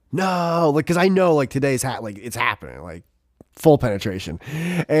like, no, like, cause I know like today's like it's happening, like full penetration,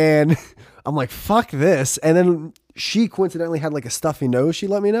 and I'm like, fuck this. And then she coincidentally had like a stuffy nose. She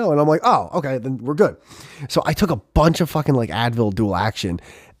let me know, and I'm like, oh, okay, then we're good. So I took a bunch of fucking like Advil dual action,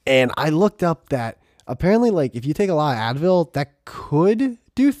 and I looked up that apparently like if you take a lot of Advil, that could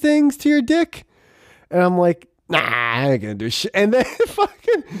do things to your dick. And I'm like, nah, I ain't gonna do shit. And then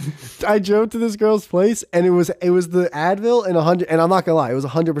fucking, I drove to this girl's place, and it was the Advil and 100. And I'm not gonna lie, it was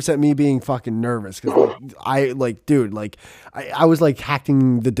 100% me being fucking nervous because I was like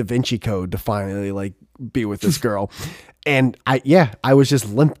hacking the Da Vinci Code to finally like be with this girl. And I was just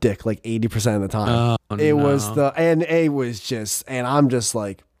limp dick like 80% of the time. Oh, it was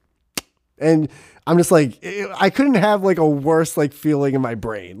and I'm just like, I couldn't have like a worse like feeling in my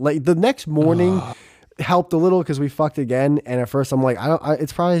brain. Like the next morning helped a little because we fucked again, and at first I'm like,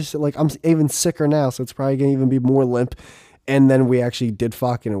 it's probably like I'm even sicker now, so it's probably gonna even be more limp. And then we actually did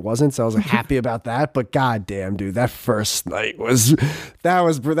fuck, and it wasn't, so I was like happy about that. But goddamn, dude, that first night was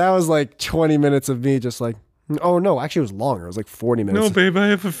like 20 minutes of me just like, oh no, actually it was longer. It was like 40 minutes. No, babe, I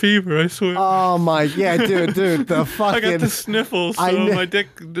have a fever. I swear. Oh my, yeah, dude, the fucking. I got the sniffles, so my dick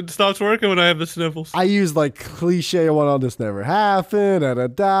stops working when I have the sniffles. I use like cliche one on this never happened,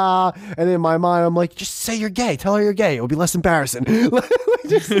 and in my mind I'm like, just say you're gay. Tell her you're gay. It'll be less embarrassing.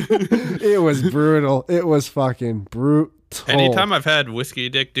 It was brutal. It was fucking brutal. Anytime I've had whiskey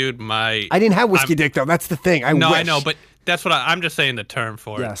dick, dude, I didn't have whiskey dick though. That's the thing. I know, but That's what I'm just saying the term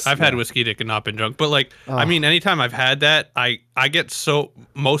for Yes, it. I've had whiskey dick and not been drunk, but like, I mean, anytime I've had that, I get so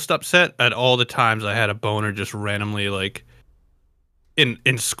most upset at all the times I had a boner just randomly like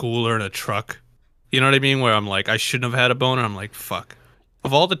in school or in a truck. You know what I mean? Where I'm like, I shouldn't have had a boner. I'm like, fuck.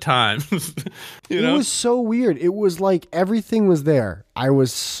 Of all the times, It was so weird. It was like everything was there. I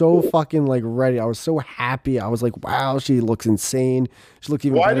was so fucking like ready. I was so happy. I was like, wow, she looks insane. She looked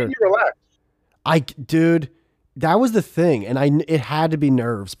even better. Why didn't you relax? Dude, that was the thing, and it had to be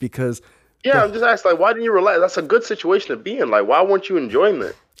nerves because. Yeah, I'm just asking, like, why didn't you relax? That's a good situation to be in. Like, why weren't you enjoying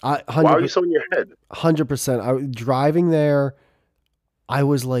it? Why are you so in your head? 100%. I was driving there. I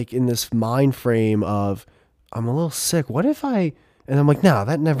was like in this mind frame of, I'm a little sick. What if I? And I'm like, no,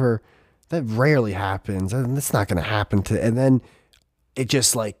 that rarely happens. And that's not going to happen and then it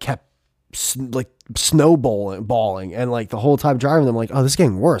just like kept snowballing. And like the whole time driving, I'm like, oh, this is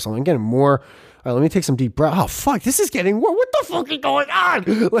getting worse. I'm getting more. All right, let me take some deep breath. Oh, fuck, this is getting worse. What the fuck is going on?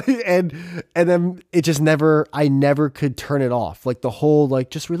 Like, and then it just I never could turn it off. Like the whole, like,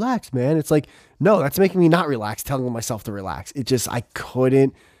 just relax, man. It's like, no, that's making me not relax, telling myself to relax. It just, I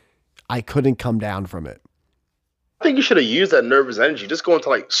couldn't come down from it. I think you should have used that nervous energy. Just go into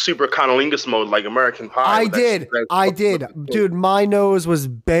like super conolingus mode, like American Pie. I did. Dude, my nose was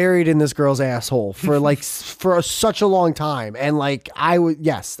buried in this girl's asshole for like, for such a long time. And like, I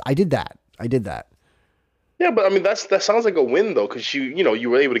did that. Yeah, but I mean, that sounds like a win though, because you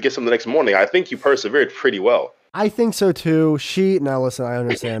were able to get some the next morning. I think you persevered pretty well. I think so too. Now listen, I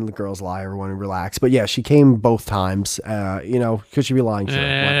understand the girls lie or want to relax, but yeah, she came both times. Could she be lying? Sure.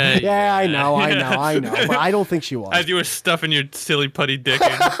 Yeah, I know, but I don't think she was. As you were stuffing your silly putty dick in.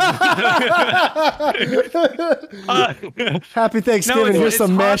 Happy Thanksgiving. Here's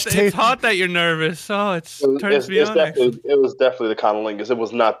some mashed potatoes. It's hot that you're nervous. Oh, it turns me on. It was definitely the conolingus. It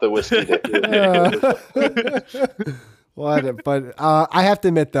was not the whiskey dick. But I have to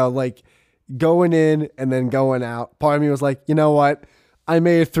admit though, like, going in and then going out, part of me was like, you know what? I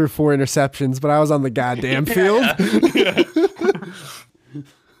made it through 4 interceptions, but I was on the goddamn field.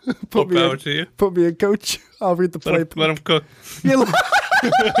 Put me in, coach. I'll read the play. Let him cook.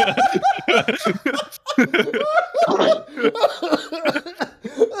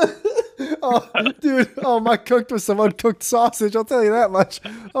 Oh, dude. Oh, my cooked with some uncooked sausage. I'll tell you that much.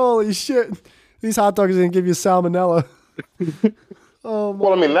 Holy shit. These hot dogs are going to give you salmonella. Oh,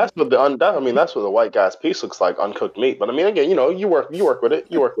 well, I mean, that's what the white guy's piece looks like, uncooked meat. But I mean, again, you work with it.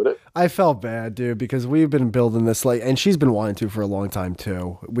 I felt bad, dude, because we've been building this and she's been wanting to for a long time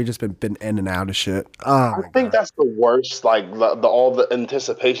too. We just been in and out of shit. I think that's the worst. Like all the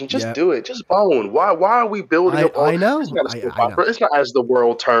anticipation. Just do it. Just bone. Why are we building it? I know. It's not as the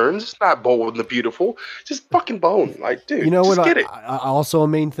world turns. It's not bold and the beautiful. Just fucking bone. Like, dude, you know what? Get it. Also, a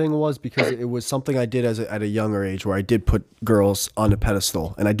main thing was because it was something I did at a younger age where I did put girls on a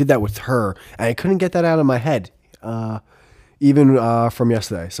pedestal, and I did that with her, and I couldn't get that out of my head, even from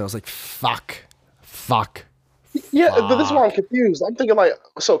yesterday. So I was like, fuck. Yeah, but this is why I'm confused. I'm thinking like,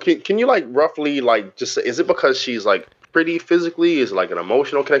 so can you like roughly like just say, is it because she's like pretty physically? Is it like an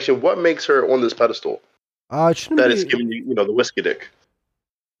emotional connection? What makes her on this pedestal? Is giving you, the whiskey dick.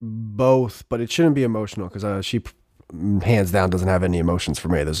 Both, but it shouldn't be emotional because she hands down doesn't have any emotions for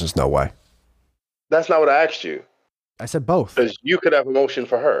me. There's just no way. That's not what I asked you. I said both. Because you could have emotion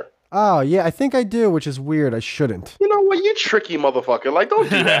for her. Oh, yeah, I think I do, which is weird. I shouldn't. You know what? You tricky motherfucker. Like, don't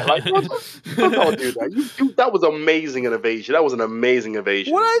do that. Like, don't do that. That was amazing invasion. That was an amazing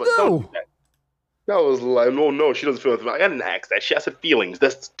invasion. What'd I do? That was like, no, she doesn't feel anything. I didn't ask that. She said feelings.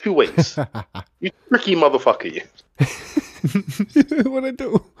 That's 2 ways. You tricky motherfucker, you. What'd I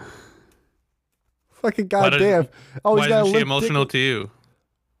do? Fucking goddamn. Why isn't she emotional to you?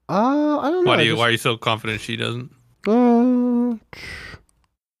 I don't know. Why are you so confident she doesn't? Oh.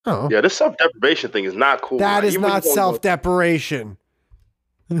 Yeah, this self-deprivation thing is not cool. That is not self-deprivation.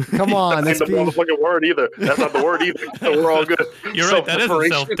 Come on, that's not the motherfucking word either. That's not the word either. So we're all good. You're right. That isn't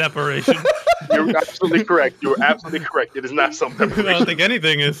self-deprivation. You're absolutely correct. It is not self-deprivation. I don't think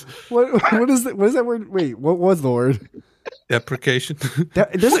anything is. What is that? What is that word? Wait, what was the word? Deprecation.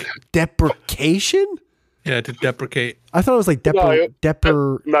 There's like deprecation. Yeah, to deprecate. I thought it was like not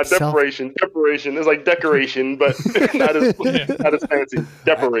decoration. Decoration is like decoration, but not as fancy.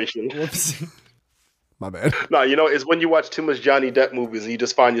 Decoration. My bad. No, it's when you watch too much Johnny Depp movies and you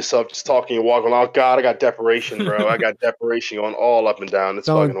just find yourself just talking and walking. Oh God, I got depression, bro. I got depression on all up and down. It's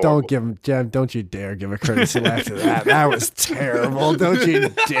fucking horrible. Don't give him, Jem. Don't you dare give a courtesy laugh to that. That was terrible. Don't you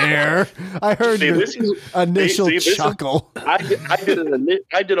dare. I heard your initial chuckle. I did a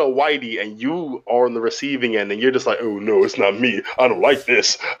Whitey, and you are on the receiving end, and you're just like, oh no, it's not me. I don't like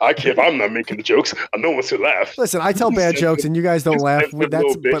this. I can't. If I'm not making the jokes, no one's gonna laugh. Listen, I tell bad jokes, and you guys don't laugh.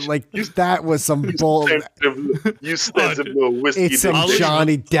 That was some bull. You sensitive little whiskey. It's some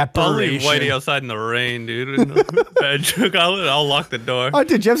Johnny Depp. I'll leave Whitey outside in the rain, dude. Bad joke. I'll lock the door. Oh,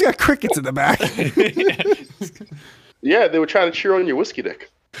 dude, Jem's got crickets in the back. Yeah, they were trying to cheer on your whiskey dick.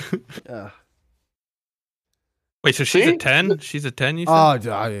 Wait, so she's a 10? She's a 10, you said?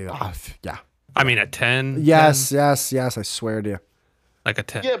 Yeah. I mean, a 10? Yes, 10? Yes, I swear to you. Like a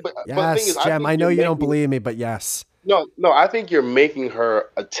 10. Yeah, but yes, the thing is, Jem, I know you don't believe me, but yes. No, I think you're making her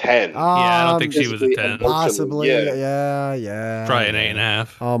a 10. Yeah, I don't think she was a 10. Possibly, yeah. Probably an 8.5.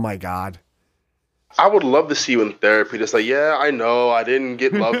 Oh my God. I would love to see you in therapy. Just like, yeah, I know, I didn't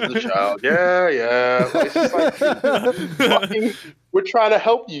get love as a child. Yeah. It's just like, fucking, we're trying to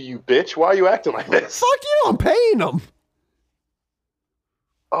help you, you bitch. Why are you acting like this? Fuck you, I'm paying them.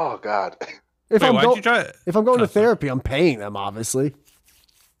 Oh God. If I'm going to therapy, I'm paying them, obviously.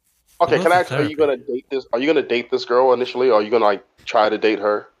 Okay, can I ask, are you gonna date this? Are you gonna date this girl initially, or are you gonna try to date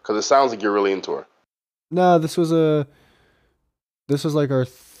her? Because it sounds like you're really into her. No, this was like our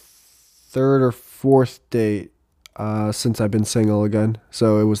third or fourth date since I've been single again.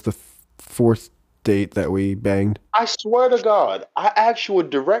 So it was the fourth date that we banged. I swear to God, I asked you a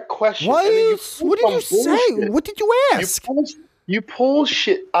direct question. What did you say? What did you ask? You pull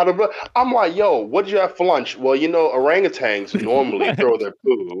shit out of. I'm like, yo, what did you have for lunch? Well, orangutans normally throw their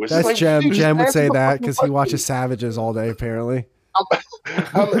poo. That's Jem. Jem would say that because he watches Savages all day, apparently.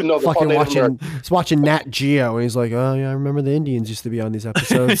 He's watching Nat Geo, and he's like, "Oh yeah, I remember the Indians used to be on these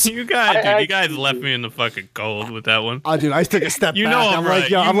episodes." you guys left me in the fucking cold with that one. Oh, dude, I took a step back. I'm right. Like,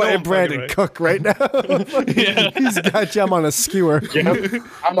 yo, I'm letting Brandon cook right now. He's got Jem on a skewer. Yeah,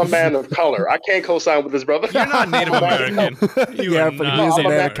 I'm a man of color. I can't co-sign with this brother. You're not Native American. But he is a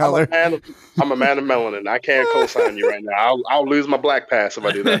man of color. I'm a man of melanin. I can't co-sign you right now. I'll lose my black pass if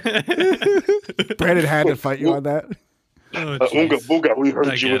I do that. Brandon had to fight you on that. Oh, Oonga booga, we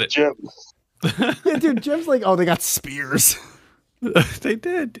heard you with Jem. Yeah, dude, Jem's like, oh, they got spears. They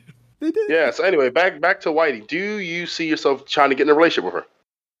did, dude. They did. Yeah, so anyway, back to Whitey. Do you see yourself trying to get in a relationship with her?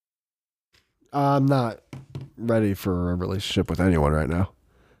 I'm not ready for a relationship with anyone right now.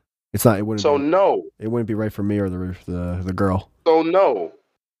 It wouldn't. So no. It wouldn't be right for me or the girl. So no.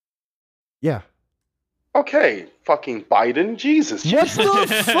 Yeah. Okay, fucking Biden, Jesus. What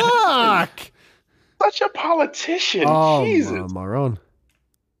the fuck? Such a politician. Oh, Jesus. Maroon.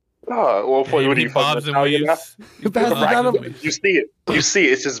 Well, for what are you fucking Italian now? You see it. It's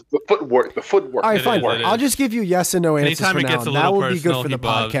just the footwork. All right, fine. I'll just give you yes and no answers Anytime for it now. gets a That little would be good personal, for the he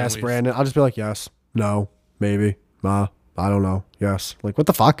bobs and podcast, weaves. Brandon. I'll just be like, yes, no, maybe, I don't know, yes. Like, what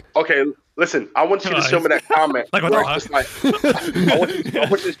the fuck? Okay, listen. I want you to show me that comment. Like what the fuck? I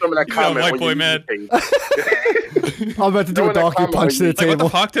want you to show me that comment. White boy mad. I'm about to do a donkey punch to the table.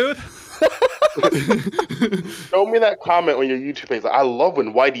 What the fuck, dude? Show me that comment on your YouTube page. I love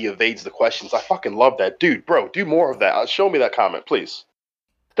when Whitey evades the questions. I fucking love that. Dude, bro, do more of that. Show me that comment, please.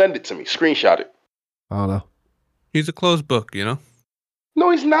 Send it to me. Screenshot it. I don't know. He's a closed book, No,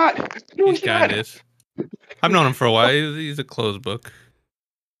 he's not. No, He's kind of is. I've known him for a while. He's a closed book.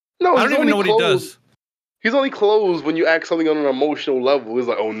 No, I don't even know what he does. He's only closed when you ask something on an emotional level. He's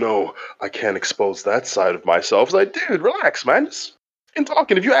like, oh no, I can't expose that side of myself. It's like, dude, relax, man. Just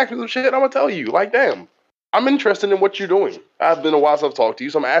talking. If you ask me some shit, I'm gonna tell you. Like, damn, I'm interested in what you're doing. I've been a while since I've talked to you,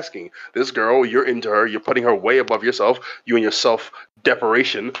 so I'm asking. This girl, you're into her. You're putting her way above yourself. You and your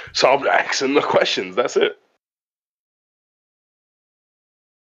self-deprecation. So I'm asking the questions. That's it.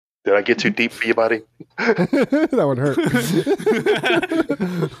 Did I get too deep for you, buddy? That would hurt.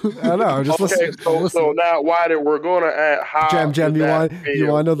 I don't know. I'm just listening. So now, we're going to add how. Jem, you want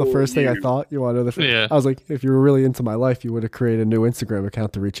to know the first thing I thought? You want to know the first? Yeah. I was like, if you were really into my life, you would have created a new Instagram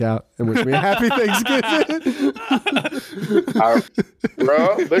account to reach out and wish me a happy Thanksgiving.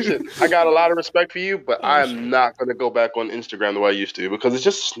 Bro, listen, I got a lot of respect for you, but I am not going to go back on Instagram the way I used to because it's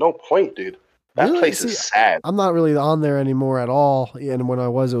just no point, dude. That really? place is sad. I'm not really on there anymore at all. And when I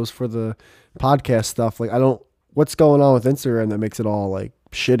was, it was for the podcast stuff. Like, what's going on with Instagram that makes it all like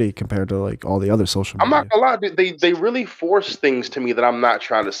shitty compared to like all the other social media? I'm not gonna lie, dude, they really force things to me that I'm not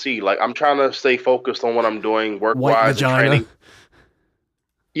trying to see. Like, I'm trying to stay focused on what I'm doing work-wise and training.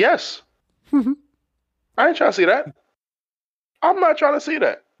 Yes. I ain't trying to see that. I'm not trying to see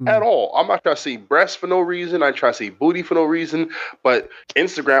that. at all. I'm not trying to see breasts for no reason. I try to see booty for no reason. But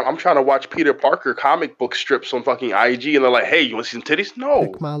Instagram, I'm trying to watch Peter Parker comic book strips on fucking IG, and they're like, "Hey, you want to see some titties?" No,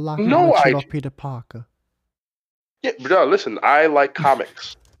 Take my lock, no IG. Peter Parker. Yeah, but listen, I like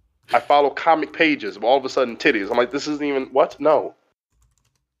comics. I follow comic pages. All of a sudden, titties. I'm like, this isn't even what? No.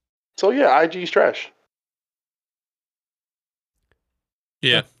 So yeah, IG's trash.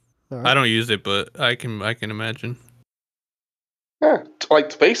 Yeah, Right. I don't use it, but I can imagine. Yeah, like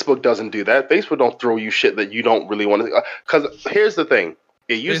Facebook doesn't do that. Facebook don't throw you shit that you don't really want to. Because here's the thing,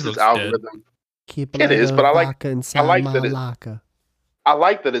 it uses Facebook's algorithm. Keep It is, but I like that it. locker. I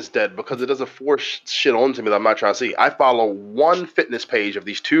like that it's dead because it doesn't force shit onto me that I'm not trying to see. I follow one fitness page of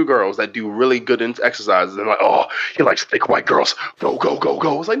these two girls that do really good exercises, and I'm like, oh, he likes thick white girls. Go, go, go,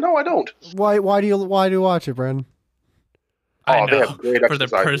 go. It's like, no, I don't. Why do you watch it, Brandon? Oh, they have great for the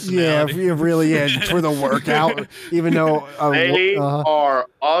exercises. Yeah, personality. it really is for the workout. Even though They are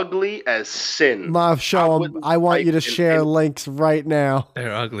ugly as sin. show 'em. I want you to share links right now.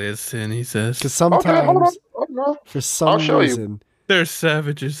 They're ugly as sin, he says. Because Okay, hold sometimes, on. for I'll some show you. reason, They're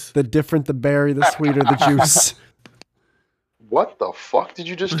savages. the different the berry, the sweeter the juice. What the fuck did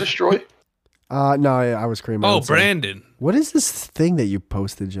you just destroy? No, I was creaming. Oh, on something. Brandon. What is this thing that you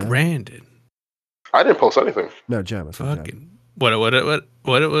posted, Jem? Brandon. I didn't post anything. No, Jem. It's not Jem. Fucking. What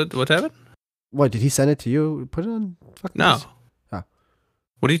happened? What, did he send it to you? Put it on? Fuck No. this. Oh.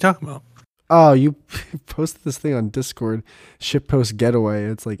 What are you talking about? Oh, you posted this thing on Discord. Shitpost getaway.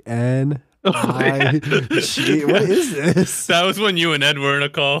 It's like N-I-G. What is this? That was when you and Ed were in a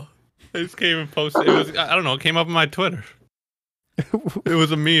call. I just came and posted. It was, I don't know, it came up on my Twitter. It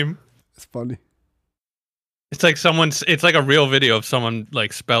was a meme. It's funny. It's like it's like a real video of someone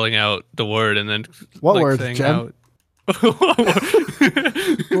like spelling out the word and then What like, word, saying Jem? out. What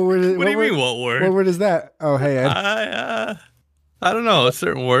do you mean what word? What word is that? Oh, hey, Ed. I don't know, a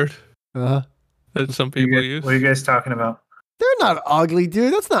certain word Uh-huh. that some people use. What are you guys talking about? They're not ugly,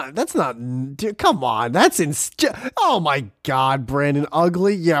 dude. That's not, dude, come on. Oh my God, Brandon,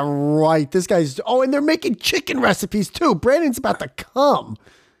 ugly? Yeah, right. This guy's, and they're making chicken recipes too. Brandon's about to come.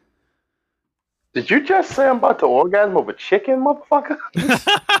 Did you just say I'm about to orgasm over chicken, motherfucker?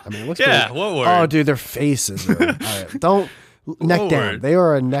 I mean, it looks Yeah, pretty- what word? Oh, dude, their faces are, all right, don't, neck What down. word? They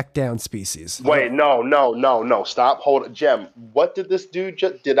are a neck down species. Wait, no. Stop. Hold it. Jem, what did this dude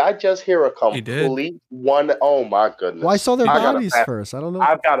did I just hear a He did. complete one? Oh my goodness. Well, I saw their I gotta bodies bask- first. I don't know.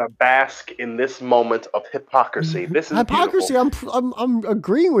 I've got to bask in this moment of hypocrisy. This is Hypocrisy. beautiful. I'm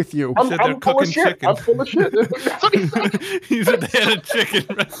agreeing with you. I'm, said they're I'm full of cooking shit. chicken. I'm full of shit. He said they had a chicken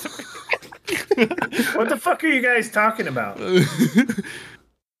recipe. What the fuck are you guys talking about?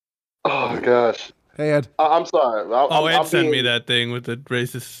 Oh gosh. Hey, Ed. I'm sorry. Ed sent me that thing with the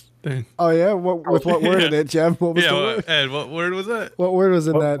racist thing. Oh yeah. With what word in it, Jem? What was the Yeah, word? Ed, what word was that? What word was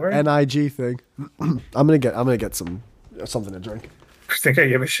in What that word? NIG thing? I'm gonna get something to drink. I think I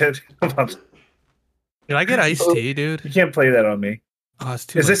give a shit about. Did I get iced tea, dude? You can't play that on me. Oh, it's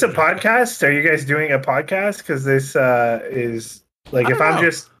too Is this a much. podcast? Are you guys doing a podcast? Because this is like I if don't I'm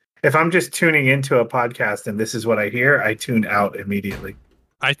know. just tuning into a podcast and this is what I hear, I tune out immediately.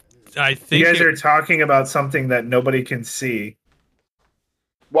 I think You guys are talking about something that nobody can see.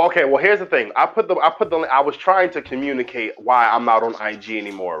 Well, okay. Well, here's the thing. I put the. I was trying to communicate why I'm not on IG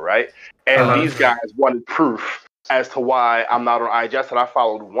anymore, right? And these guys wanted proof as to why I'm not on IG. I said I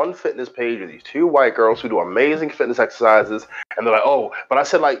followed one fitness page of these two white girls who do amazing fitness exercises, and they're like, "Oh," but I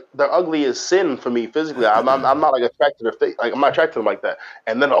said like they're ugly as sin for me physically. I'm not like attracted to like I'm not attracted to them like that.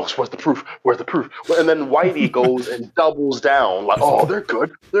 And then where's the proof? Where's the proof? And then Whitey goes and doubles down like, "Oh, they're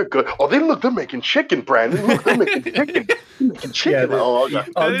good. They're good. Oh, they're making chicken, Brandon. Look, they're making chicken. They're making chicken." Yeah, Oh, okay.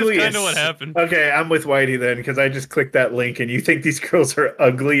 That is Ugly kind of as- what happened. Okay, I'm with Whitey then because I just clicked that link and you think these girls are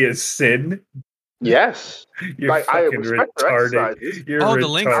ugly as sin? Yes. You're Like, I fucking respect their retarded. exercises. You're Oh, the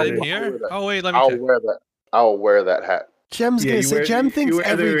link's retarded. in here? Oh, wait, let me I'll check. wear that. I'll wear that hat. Jem's gonna say. Jem thinks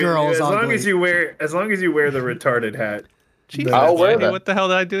every girl is as ugly. long as you wear the retarded hat. Jesus, I'll wear Whitey, that. what the hell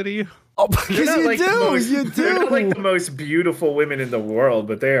did I do to you? Oh, because They're not you like the do. most- You They're not like the do. most beautiful women in the world,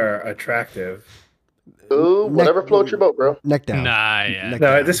 but they are attractive. Ooh, whatever floats your boat, bro. Neck down. Nah, yeah. Neck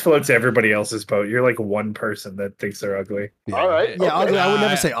No, down. this floats everybody else's boat. You're like one person that thinks they're ugly. Yeah. All right. Yeah, ugly. I would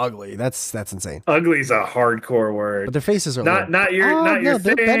never Uh, say ugly. That's insane. Ugly's a hardcore But word. their faces are Not your Oh, not no, your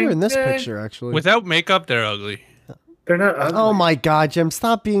they're thing. better in this Eh, picture actually. Without makeup, they're ugly. They're not ugly. Oh my God, Jem!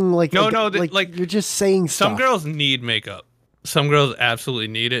 Stop being like No, like you're just saying Some stuff. girls need makeup. Some girls absolutely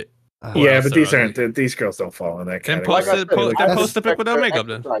need it. Yeah, else but they're these ugly. aren't. These girls don't fall in that Then category. post it. Like I said, Then I post the pic respect without their makeup.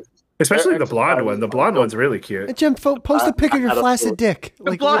 Then exercises. Especially the blonde one. The blonde one's really Hey, cute. Jim, post a pic of your I don't flaccid know. dick.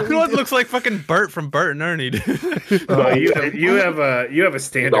 The Like, blonde what do we one do? looks like fucking Bert from Bert and Ernie. Dude. You have a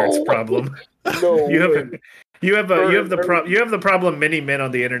standards No. problem. No, You have way. you have the problem many men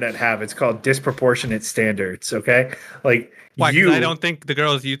on the internet have. It's called disproportionate standards. Okay, like Why? 'Cause you. I don't think the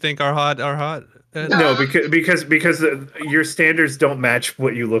girls you think are hot are hot. No, because your standards don't match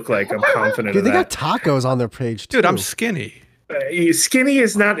what you look like. I'm confident Dude, of they that. got tacos on their page, too. Dude, I'm skinny. Skinny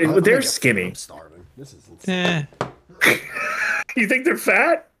is not. They're skinny. I'm starving. This is insane. Eh, You think they're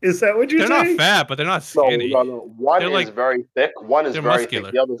fat? Is that what you're they're not saying? fat, but they're not No, skinny. no. One They're is like- very thick. One is they're very muscular.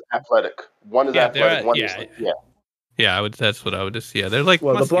 thick. The other is athletic. One is Yeah, athletic. they're- One yeah. is like, yeah. Yeah, I would. That's what I would just. Yeah, they're like.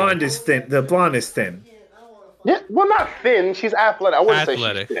 Well, the muscular. blonde is thin. The blonde is thin. Yeah, well, not thin. She's athletic. I wouldn't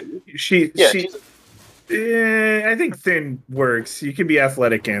Athletic. say she's thin. She. Yeah, she. I think thin works. You can be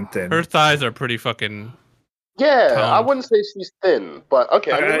athletic and thin. Her thighs are pretty fucking. Yeah, I Toned. wouldn't say she's thin, but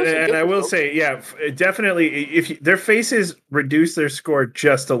okay. I mean, listen, and give I her will those. say, yeah, definitely. If their faces reduce their score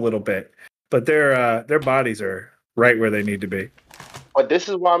just a little bit, but their bodies are right where they need to be. But this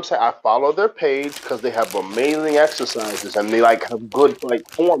is why I'm saying I follow their page because they have amazing exercises and they like have good like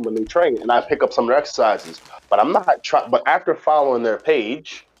form when they train, and I pick up some of their exercises. But I'm not trying. But after following their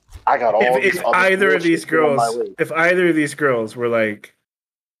page, I got all. If these other either of these bullshit on my girls, way. if either of these girls were like,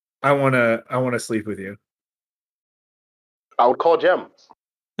 I wanna sleep with you. I would call Jem.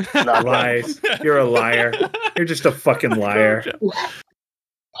 No, Lies. You're a liar. You're just a fucking liar. no,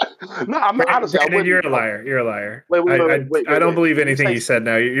 I'm not. Honestly, I Brandon, wouldn't. you're a liar. You're a liar. Wait, I don't believe When you anything say- you said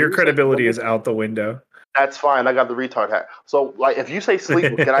now. Your say- credibility when you is out the window. That's fine. I got the retard hat. So, like, if you say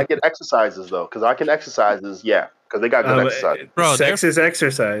sleep, can I get exercises though? Because I can exercises. Yeah, because they got good exercises. Bro, Sex is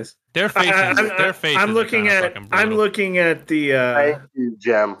exercise. Their faces. Their faces. I'm looking are at. fucking I'm brutal. looking at the Thank you,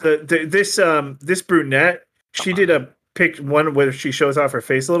 Jem. this brunette. She did a pic one where she shows off her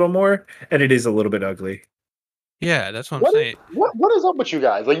face a little more, and it is a little bit ugly. Yeah, that's what I'm What saying. what is up with you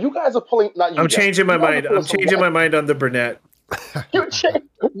guys? Like, you guys are pulling. Not you. I'm Jem. changing my You guys are mind. pulling I'm some changing white- my mind on the brunette.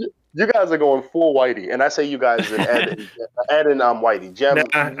 You guys are going full whitey, and I say you guys and Ed and Whitey. Jem, Nah,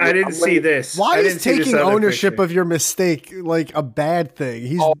 I didn't see this. Why I is didn't see this taking other ownership picture. of your mistake like a bad thing?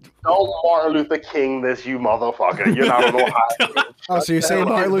 He's Don't Martin Luther King this, you motherfucker. You're not on Ohio. oh, so you're saying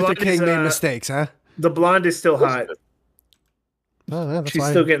Martin Luther Blood is, King made mistakes, huh? The blonde is still hot. Oh, yeah, that's She's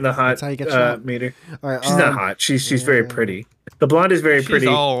why- still getting the hot that's how you get shot. meter. All right, She's not hot. She's very pretty. The blonde is very She's pretty.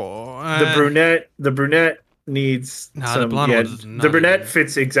 all. The brunette needs Nah, the some. blonde Yeah, one's not the brunette even-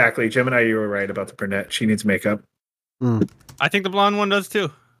 fits exactly. Gemini, you were right about the brunette. She needs makeup. I think the blonde one does too.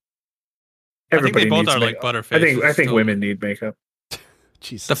 I think Everybody they both needs are like makeup. butterface. I think women need makeup.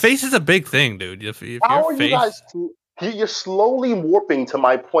 Jesus. The face is a big thing, dude. If How your are you face, guys? You're slowly warping to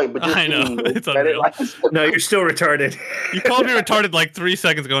my point, but you're I know, being it's at it unreal. like- No, you're still retarded. you called me retarded like 3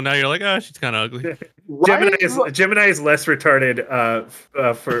 seconds ago. Now you're like, oh, she's kind of ugly. Right? Gemini is less retarded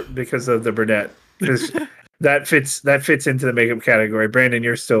for because of the brunette. 'Cause that fits into the makeup category. Brandon,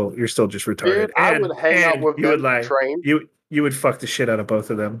 you're still just retarded. Dude, I would hang out with you would them lie. trained. You would fuck the shit out of both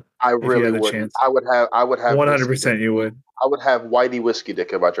of them. I you really had the would. chance. I would have 100% you would. I would have Whitey whiskey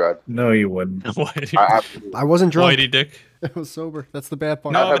dick if I tried. No, you wouldn't. Whitey, I absolutely. I wasn't drunk. Whitey dick. I was sober. That's the bad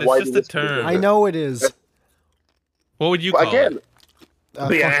part. No, have but it's Whitey just a whiskey term. I know it is. What would you But call again, it?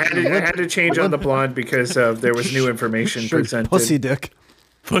 But yeah, I had to change on the blonde because there was new information Sure, presented. pussy dick.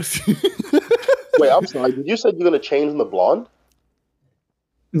 Pussy. wait, I'm sorry. Did you say you're gonna change the blonde?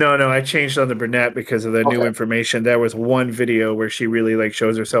 No, I changed on the brunette because of the new Okay. information. There was one video where she really like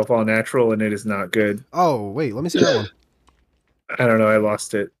shows herself all natural, and it is not good. Oh wait, let me see that one. I don't know. I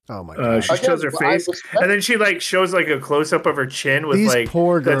lost it. Oh my god. She shows her Again, I face, respect- and then she like shows like a close up of her chin with These like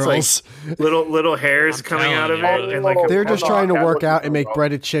poor that's, like, girls. little hairs I'm coming out telling of you, it, and like a, They're just Hold on, trying to I'm work looking out and for make it.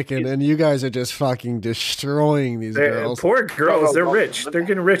 breaded chicken, and you guys are just fucking destroying these girls. poor girls. No, They're no, rich. They're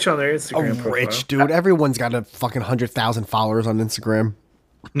getting rich on their Oh, Instagram profile. rich dude. Everyone's got a fucking 100,000 followers on Instagram.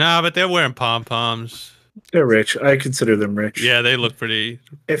 Nah, but they're wearing pom poms. They're rich. I consider them rich. Yeah, they look pretty.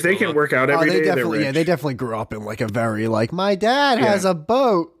 If they can work out Oh, every they day, they're definitely, rich. yeah, they definitely grew up in like a very like my dad Yeah. has a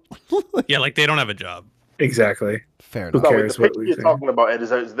boat. Yeah, like they don't have a job. Exactly. Fair Who enough. No, wait, cares the what picture we you're think? talking about, Ed, is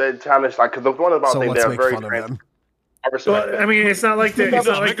they're kind of like because the one about So they let's they're make very fun of trans. them. I respect Well, that. I mean, it's not like they're. It's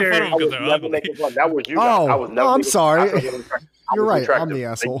No, not like making fun they're. of I because was they're never ugly. making fun. That was you. Oh, guys. I was never I'm making- sorry. I thought they were attractive. I You're was right. I'm attractive. the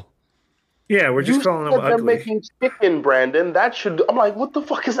asshole. Yeah, we're just You calling them said they're ugly. making chicken, Brandon. That should. I'm like, what the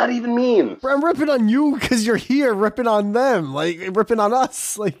fuck does that even mean? Bro, I'm ripping on you because you're here, ripping on them, like ripping on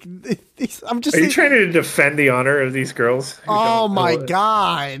us. Like I'm just. Are you saying- trying to defend the honor of these girls? who Oh don't- my who-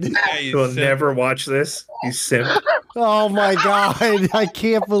 god! Yeah, you Who will simp. never watch this? You simp. Oh my god! I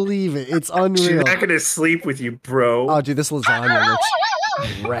can't believe it. It's She's unreal. not gonna sleep with you, bro. Oh, dude, this lasagna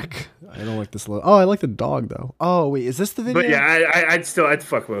looks wreck. I don't like this. Oh, I like the dog though. Oh wait, is this the video? But yeah, I'd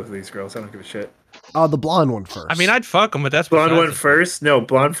fuck both of these girls. I don't give a shit. Oh, the blonde one first. I mean, I'd fuck them, but that's Blonde besides one the first. No,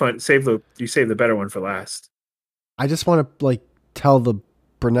 blonde fun. Save the better one for last. I just want to like tell the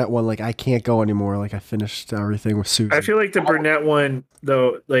brunette one like I can't go anymore. Like I finished everything with Susan. I feel like the brunette one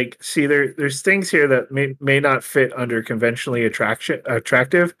though, like see there's things here that may not fit under conventionally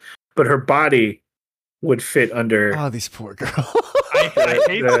attractive, but her body would fit under. Oh, these poor girls.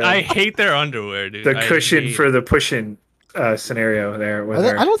 I hate their underwear, dude. The cushion for the pushing scenario there. With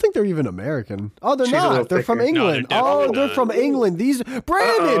her. I don't think they're even American. Oh, they're not. They're from England. No, they're from England. These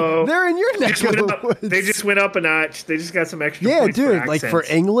Brandon, they're in your neck of the woods. They just went up a notch. They just got some extra. Yeah, points dude. for Like for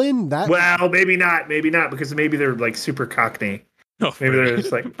England, that. Well, maybe not, because maybe they're like super Cockney. Oh, maybe they're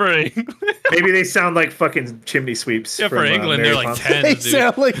just like maybe they sound like fucking chimney sweeps. Yeah, for England, they're like 10. They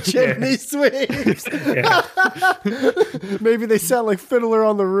sound like chimney sweeps. Maybe they sound like Fiddler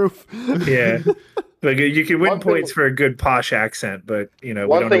on the Roof. Yeah. Like you can win points for a good posh accent, but we don't know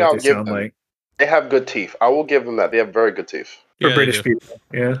what they sound like. They have good teeth. I will give them that. They have very good teeth. For British people.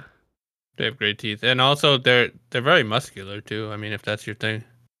 Yeah. They have great teeth. And also they're very muscular too. I mean, if that's your thing.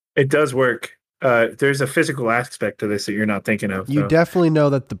 It does work. There's a physical aspect to this that you're not thinking of. You definitely know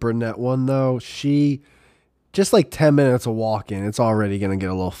that the brunette one though, she just like 10 minutes of walking, it's already gonna get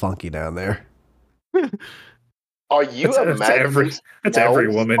a little funky down there. Are you imagining? That's every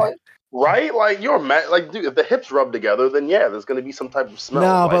woman. Right? Like you're like, dude, if the hips rub together, then yeah, there's gonna be some type of smell.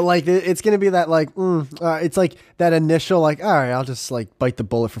 No, but like it's gonna be that like, it's like that initial like, all right, I'll just like bite the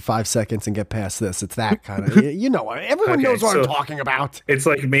bullet for 5 seconds and get past this. It's that kind of, everyone knows what I'm talking about. It's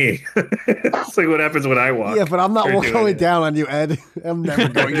like me. It's like what happens when I walk. Yeah, but I'm not going down on you, Ed. I'm never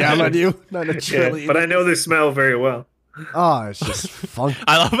going down on you. Not a cheerleader. But I know the smell very well. Oh, it's just fun.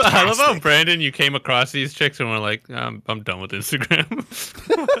 I love how Brandon, you came across these chicks and were like, I'm done with Instagram.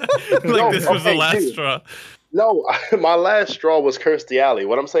 This was the last straw. No, my last straw was Kirstie Alley.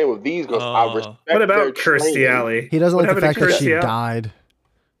 What I'm saying with these girls, I respect. What about Kirstie Alley? He doesn't like the fact that she died.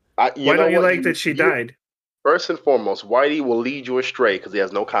 Why don't you like that she died? First and foremost, Whitey will lead you astray because he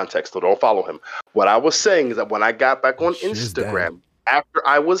has no context, so don't follow him. What I was saying is that when I got back on Instagram after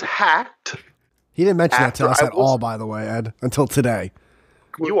I was hacked. He didn't mention that to us at all, by the way, Ed, until today.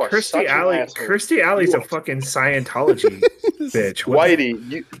 You are Kirstie Alley. Kirstie Alley's a fucking Scientology bitch.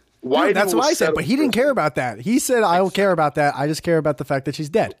 Whitey, that's what I said, but he didn't care about that. He said, I don't care about that. I just care about the fact that she's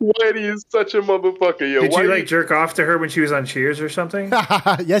dead. Whitey is such a motherfucker, yo. Did you like jerk off to her when she was on Cheers or something?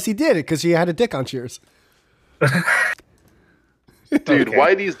 Yes, he did, because she had a dick on Cheers. Dude,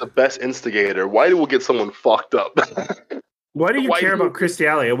 Whitey's the best instigator. Whitey will get someone fucked up. Why do you care about Kirstie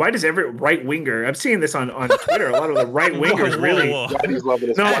Alley? Why does every right winger? I'm seeing this on Twitter. A lot of the right wingers really. Whitey's loving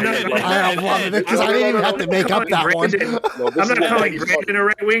this. I'm loving it because I didn't even have to make up that one. I'm not calling Brandon a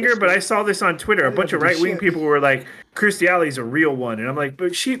right winger, but I saw this on Twitter. A bunch of right wing people were like, Kirstie Alley's a real one, and I'm like,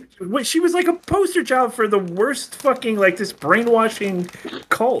 but she was like a poster child for the worst fucking like this brainwashing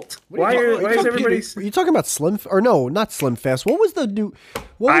cult. Why is everybody? Are you talking about Slim? Or no, not Slim Fast. What was the new?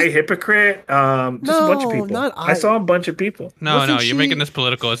 Hypocrite. Just a bunch of people. I saw a bunch of people. No, you're making this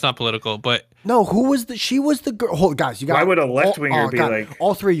political. It's not political, but no. Who was the? She was the girl. Hold, guys, you got. Why would a left winger be like?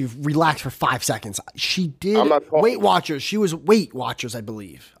 All three of you relax for 5 seconds. She did Weight Watchers. She was Weight Watchers, I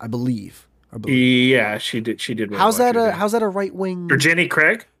believe. Yeah, she did. How's that a right wing? Or Jenny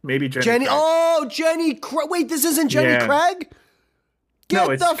Craig? Maybe Jenny. Oh, Jenny Craig. Wait, this isn't Jenny Craig? Get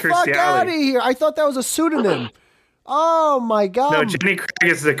it's the fuck out of here! I thought that was a pseudonym. Oh my god! No, Jenny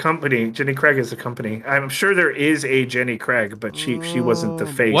Craig is the company. I'm sure there is a Jenny Craig, but she wasn't the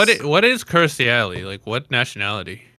face. What is Kirstie Alley? Like, what nationality?